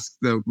me ask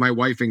my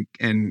wife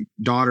and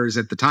daughters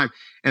at the time,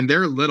 and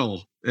they're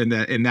little in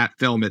that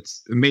film.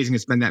 It's amazing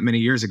it's been that many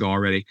years ago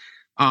already.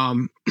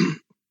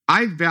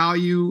 I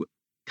value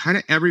kind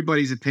of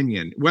everybody's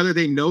opinion, whether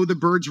they know the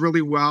birds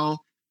really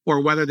well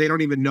or whether they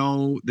don't even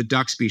know the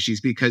duck species,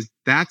 because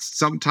that's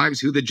sometimes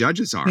who the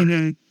judges are.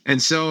 Mm-hmm.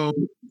 And so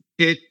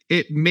it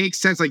makes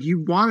sense. Like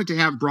you want it to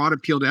have broad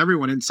appeal to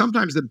everyone. And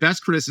sometimes the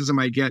best criticism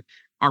I get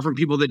are from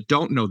people that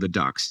don't know the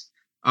ducks,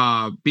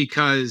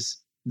 because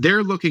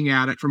they're looking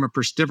at it from a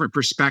different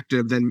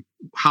perspective than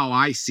how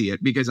I see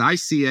it, because I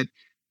see it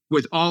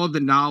with all of the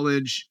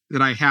knowledge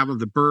that I have of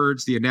the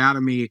birds, the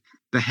anatomy,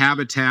 the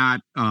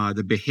habitat,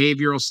 the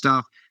behavioral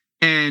stuff.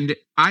 And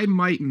I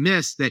might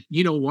miss that,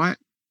 you know what?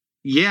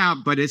 Yeah,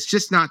 but it's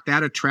just not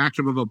that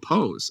attractive of a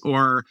pose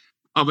or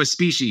of a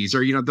species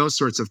or, those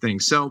sorts of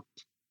things. So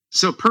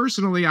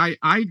personally, I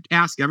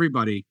ask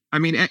everybody. I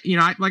mean,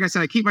 like I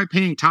said, I keep my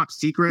painting top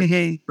secret,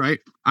 right?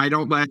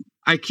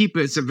 I keep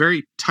it. It's a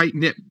very tight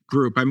knit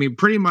group. I mean,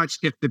 pretty much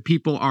if the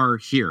people are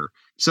here.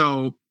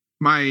 So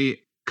my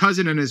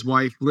cousin and his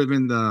wife live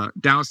in the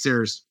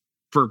downstairs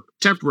for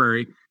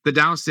temporary, the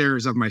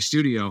downstairs of my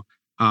studio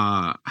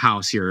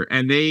house here.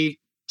 And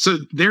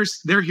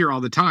they're here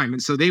all the time.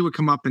 And so they would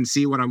come up and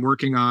see what I'm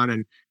working on.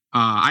 And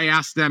I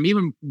asked them,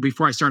 even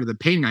before I started the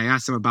painting, I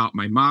asked them about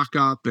my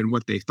mock-up and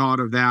what they thought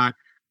of that.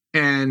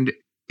 And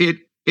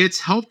it's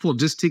helpful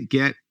just to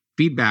get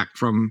feedback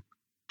from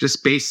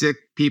just basic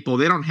people.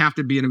 They don't have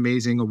to be an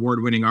amazing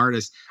award-winning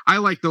artist. I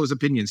like those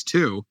opinions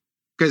too,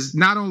 because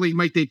not only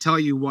might they tell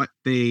you what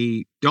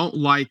they don't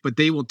like, but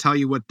they will tell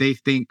you what they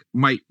think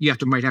might have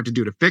to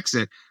do to fix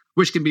it,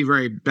 which can be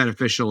very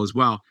beneficial as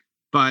well.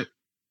 But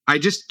I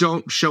just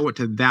don't show it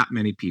to that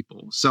many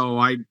people. So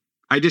I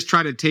just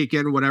try to take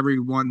in what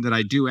everyone that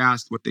I do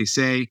ask, what they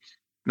say,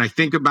 and I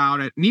think about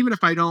it. And even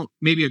if I don't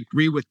maybe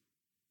agree with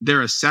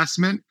their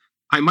assessment,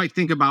 I might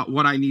think about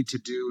what I need to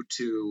do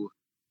to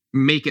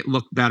make it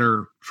look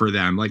better for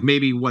them. Like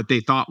maybe what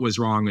they thought was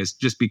wrong is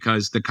just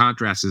because the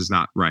contrast is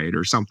not right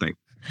or something.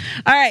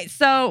 All right.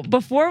 So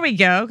before we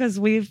go, because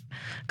we've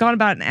gone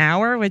about an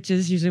hour, which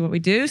is usually what we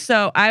do.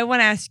 So I want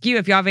to ask you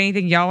if y'all have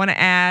anything y'all want to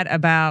add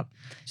about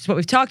just what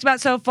we've talked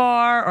about so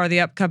far or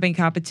the upcoming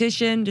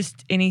competition,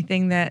 just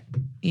anything that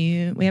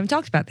we haven't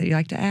talked about that you'd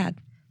like to add.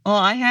 Well,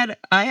 I had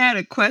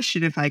a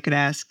question if I could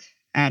ask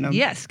Adam.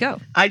 Yes,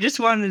 go. I just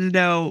wanted to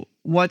know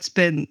what's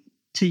been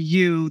to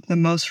you the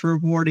most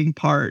rewarding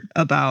part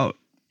about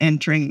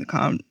entering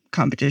the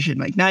competition,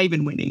 like not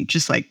even winning,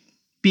 just like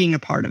being a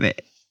part of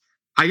it.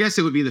 I guess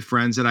it would be the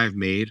friends that I've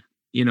made,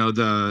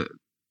 the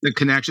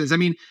connections. I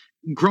mean,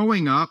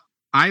 growing up,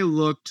 I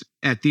looked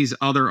at these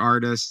other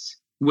artists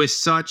with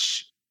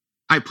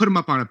I put them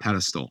up on a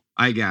pedestal,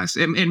 I guess,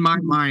 in my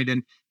mind.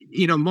 And,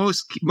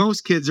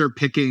 most kids are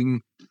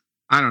picking,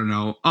 I don't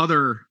know,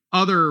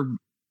 other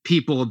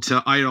people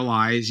to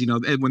idolize,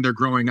 when they're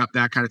growing up,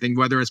 that kind of thing,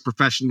 whether it's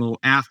professional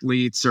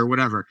athletes or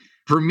whatever.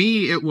 for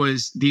me, it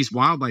was these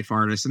wildlife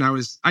artists. And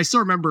I still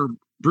remember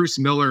Bruce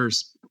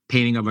Miller's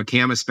painting of a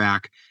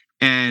canvasback,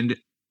 and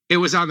it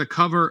was on the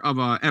cover of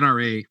a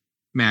NRA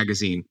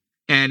magazine.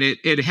 And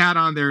it had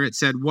on there, it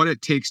said, "What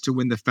it takes to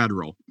win the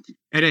Federal."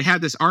 And it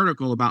had this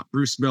article about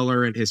Bruce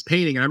Miller and his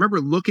painting. And I remember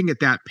looking at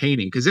that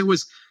painting because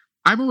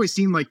I've always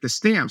seen like the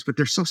stamps, but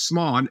they're so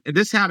small. And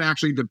this had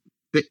actually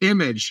the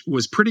image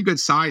was pretty good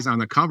size on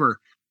the cover.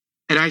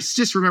 And I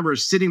just remember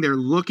sitting there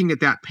looking at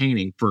that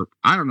painting for,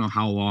 I don't know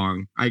how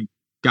long. I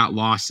got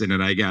lost in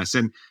it, I guess,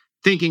 and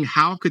thinking,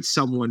 how could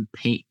someone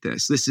paint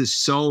this? This is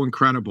so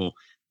incredible.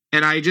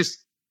 And I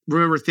just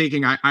remember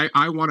thinking,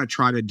 I want to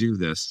try to do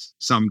this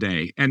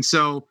someday. And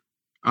so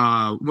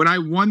when I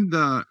won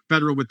the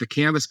Federal with the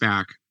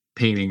canvasback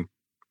painting,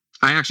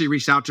 I actually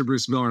reached out to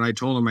Bruce Miller and I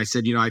told him, I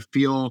said, I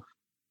feel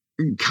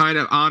kind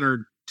of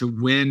honored to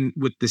win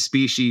with the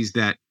species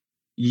that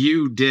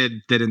you did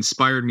that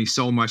inspired me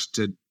so much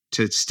to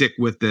stick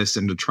with this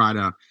and to try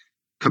to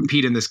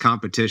compete in this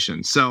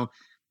competition. So,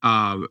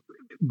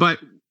 but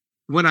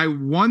when I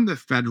won the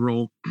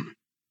Federal,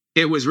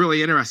 it was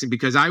really interesting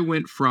because I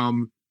went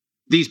from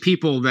these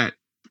people that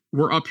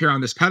were up here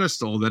on this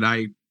pedestal that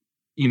I,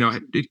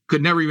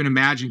 could never even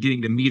imagine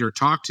getting to meet or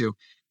talk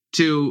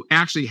to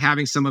actually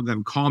having some of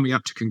them call me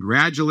up to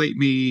congratulate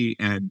me.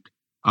 And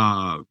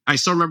I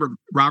still remember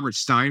Robert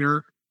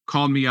Steiner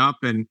called me up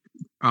and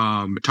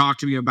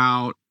talked to me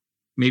about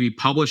maybe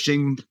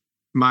publishing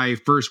my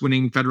first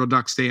winning Federal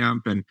duck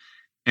stamp.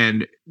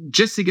 And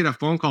just to get a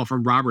phone call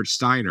from Robert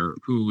Steiner,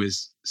 who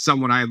is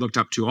someone I had looked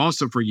up to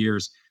also for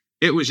years,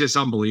 it was just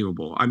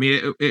unbelievable. I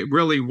mean, it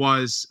really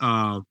was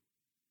a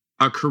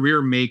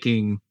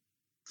career-making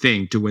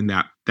thing to win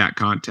that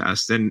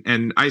contest.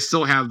 And I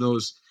still have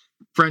those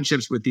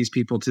friendships with these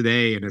people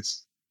today, and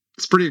it's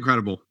pretty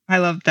incredible. I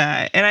love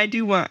that. And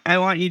I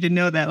want you to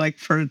know that, like,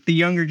 for the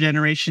younger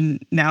generation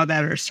now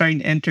that are starting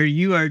to enter,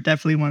 you are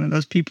definitely one of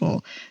those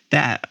people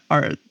that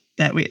I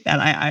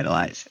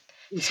idolize.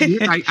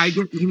 I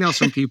get emails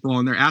from people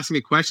and they're asking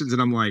me questions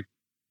and I'm like,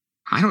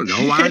 I don't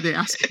know. Why are they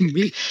asking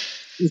me?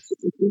 It's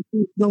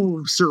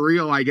so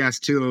surreal, I guess,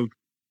 to have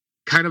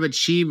kind of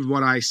achieved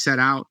what I set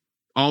out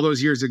all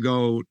those years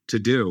ago to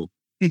do.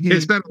 Mm-hmm.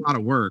 It's been a lot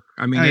of work.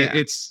 I mean,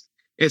 it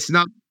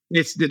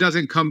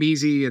doesn't come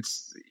easy.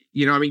 It's,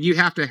 you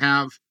have to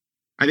have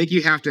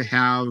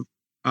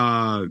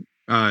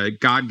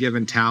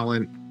God-given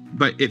talent,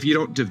 but if you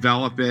don't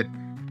develop it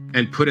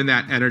and put in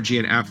that energy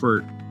and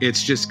effort,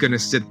 it's just going to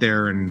sit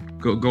there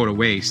and go to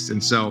waste.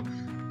 And so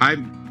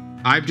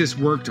I've just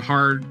worked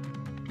hard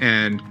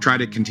and try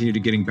to continue to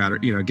getting better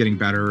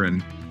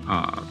and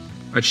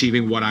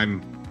achieving what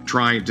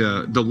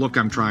the look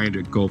I'm trying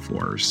to go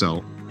for.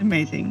 So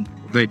amazing.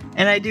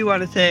 And I do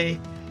want to say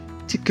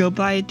to go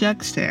buy a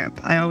duck stamp.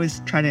 I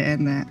always try to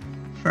end that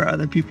for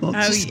other people.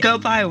 Go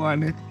buy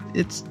one.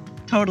 It's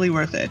totally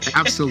worth it.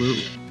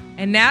 Absolutely.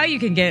 And now you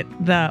can get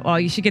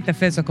you should get the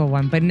physical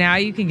one, but now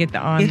you can get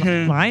the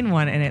online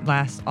one, and it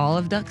lasts all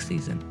of duck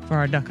season for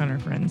our duck hunter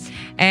friends.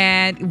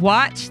 And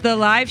watch the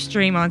live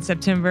stream on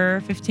September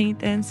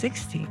 15th and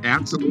 16th.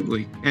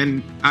 Absolutely.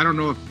 And I don't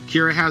know if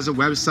Kira has a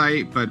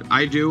website, but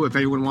I do. If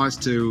anyone wants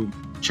to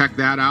check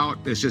that out,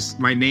 it's just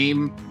my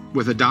name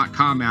with a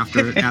 .com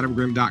after it,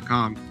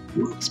 adamgrimm.com.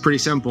 It's pretty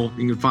simple.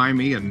 You can find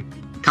me and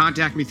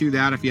contact me through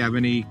that if you have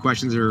any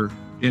questions or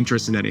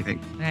interest in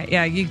anything.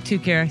 Yeah, you too,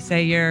 Kira.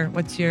 Say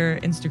what's your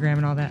Instagram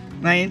and all that?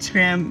 My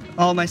Instagram,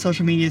 all my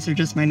social medias are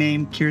just my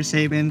name, Kira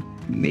Sabin,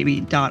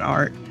 maybe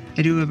 .art.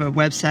 I do have a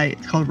website.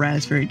 It's called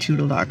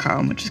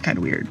raspberrytoodle.com, which is kind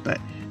of weird,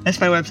 but that's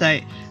my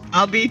website.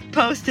 I'll be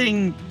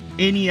posting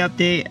any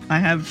update. I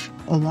have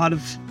a lot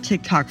of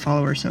TikTok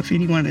followers, so if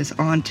anyone is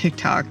on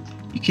TikTok,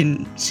 you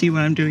can see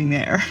what I'm doing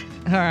there.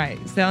 All right.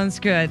 Sounds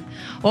good.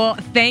 Well,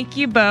 thank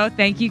you both.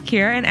 Thank you,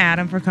 Kira and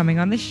Adam, for coming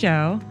on the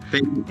show.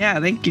 Thank you. Yeah,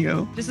 thank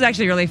you. This is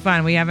actually really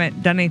fun. We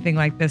haven't done anything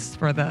like this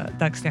for the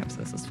duck stamps.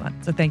 This was fun.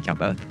 So thank y'all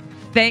both.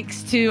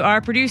 Thanks to our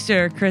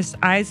producer, Chris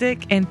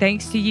Isaac, and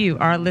thanks to you,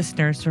 our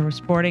listeners, for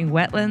supporting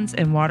wetlands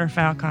and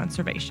waterfowl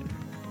conservation.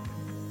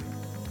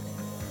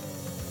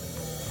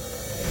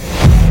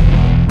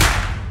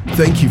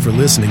 Thank you for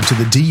listening to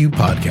the DU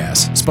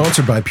Podcast,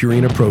 sponsored by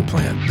Purina Pro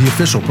Plan, the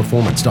official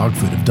performance dog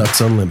food of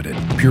Ducks Unlimited.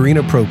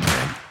 Purina Pro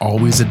Plan,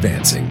 always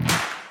advancing.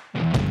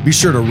 Be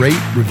sure to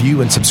rate,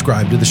 review, and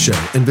subscribe to the show,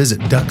 and visit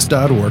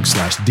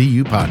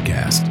ducks.org/DU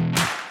Podcast.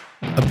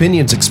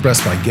 Opinions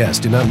expressed by guests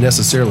do not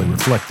necessarily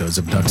reflect those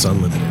of Ducks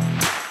Unlimited.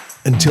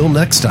 Until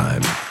next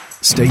time,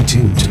 stay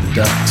tuned to the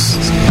Ducks.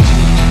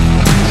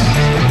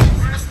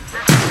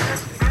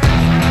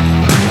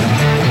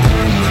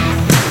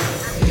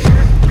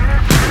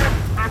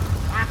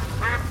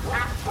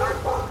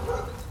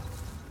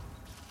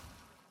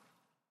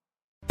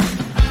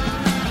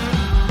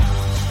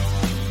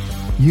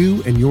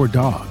 You and your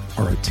dog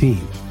are a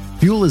team.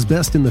 Fuel is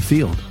best in the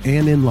field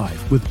and in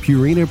life with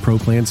Purina Pro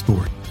Plan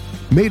Sport.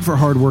 Made for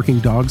hardworking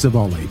dogs of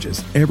all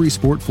ages, every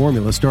sport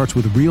formula starts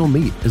with real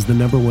meat as the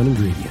 #1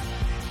 ingredient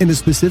and is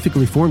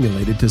specifically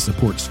formulated to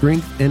support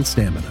strength and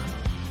stamina.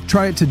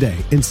 Try it today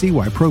and see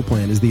why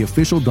ProPlan is the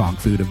official dog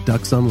food of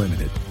Ducks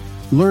Unlimited.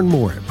 Learn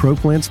more at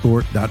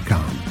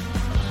ProPlansport.com.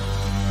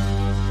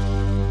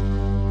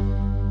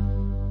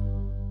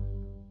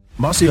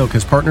 Mossy Oak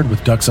has partnered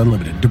with Ducks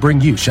Unlimited to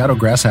bring you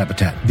Shadowgrass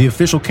Habitat, the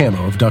official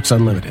camo of Ducks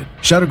Unlimited.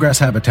 Shadowgrass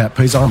Habitat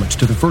pays homage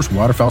to the first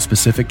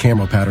waterfowl-specific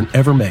camo pattern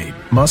ever made,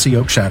 Mossy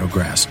Oak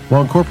Shadowgrass,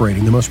 while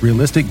incorporating the most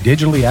realistic,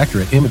 digitally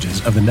accurate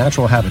images of the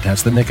natural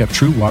habitats that make up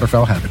true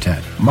waterfowl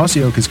habitat.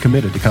 Mossy Oak is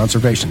committed to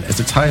conservation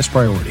as its highest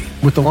priority.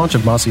 With the launch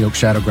of Mossy Oak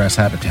Shadowgrass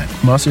Habitat,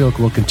 Mossy Oak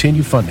will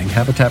continue funding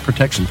habitat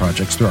protection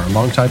projects through our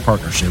longtime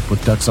partnership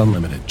with Ducks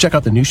Unlimited. Check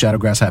out the new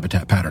Shadowgrass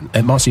Habitat pattern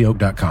at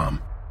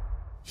mossyoak.com.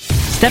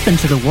 Step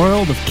into the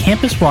world of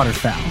Campus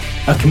Waterfowl,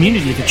 a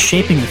community that's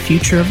shaping the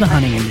future of the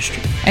hunting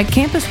industry. At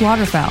Campus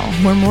Waterfowl,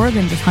 we're more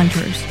than just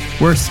hunters.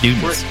 We're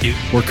students.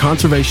 We're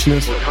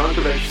conservationists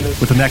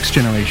with the next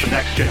generation.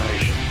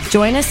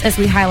 Join us as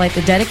we highlight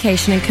the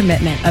dedication and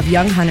commitment of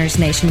young hunters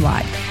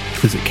nationwide.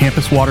 Visit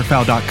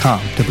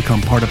campuswaterfowl.com to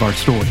become part of our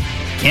story.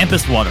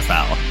 Campus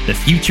Waterfowl, the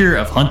future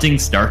of hunting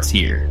starts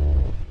here.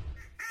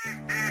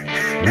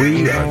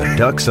 We are the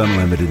Ducks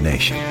Unlimited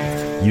Nation,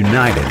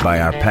 united by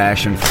our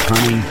passion for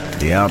hunting,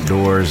 the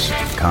outdoors,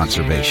 and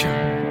conservation.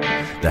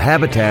 The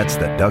habitats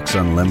that Ducks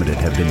Unlimited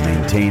have been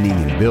maintaining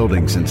and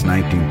building since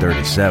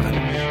 1937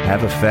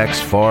 have effects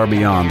far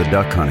beyond the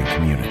duck hunting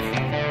community.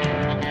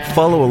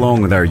 Follow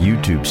along with our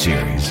YouTube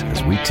series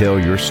as we tell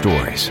your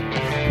stories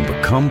and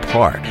become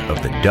part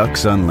of the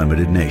Ducks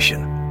Unlimited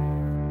Nation.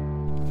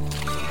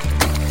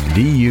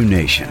 DU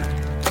Nation,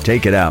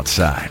 take it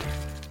outside.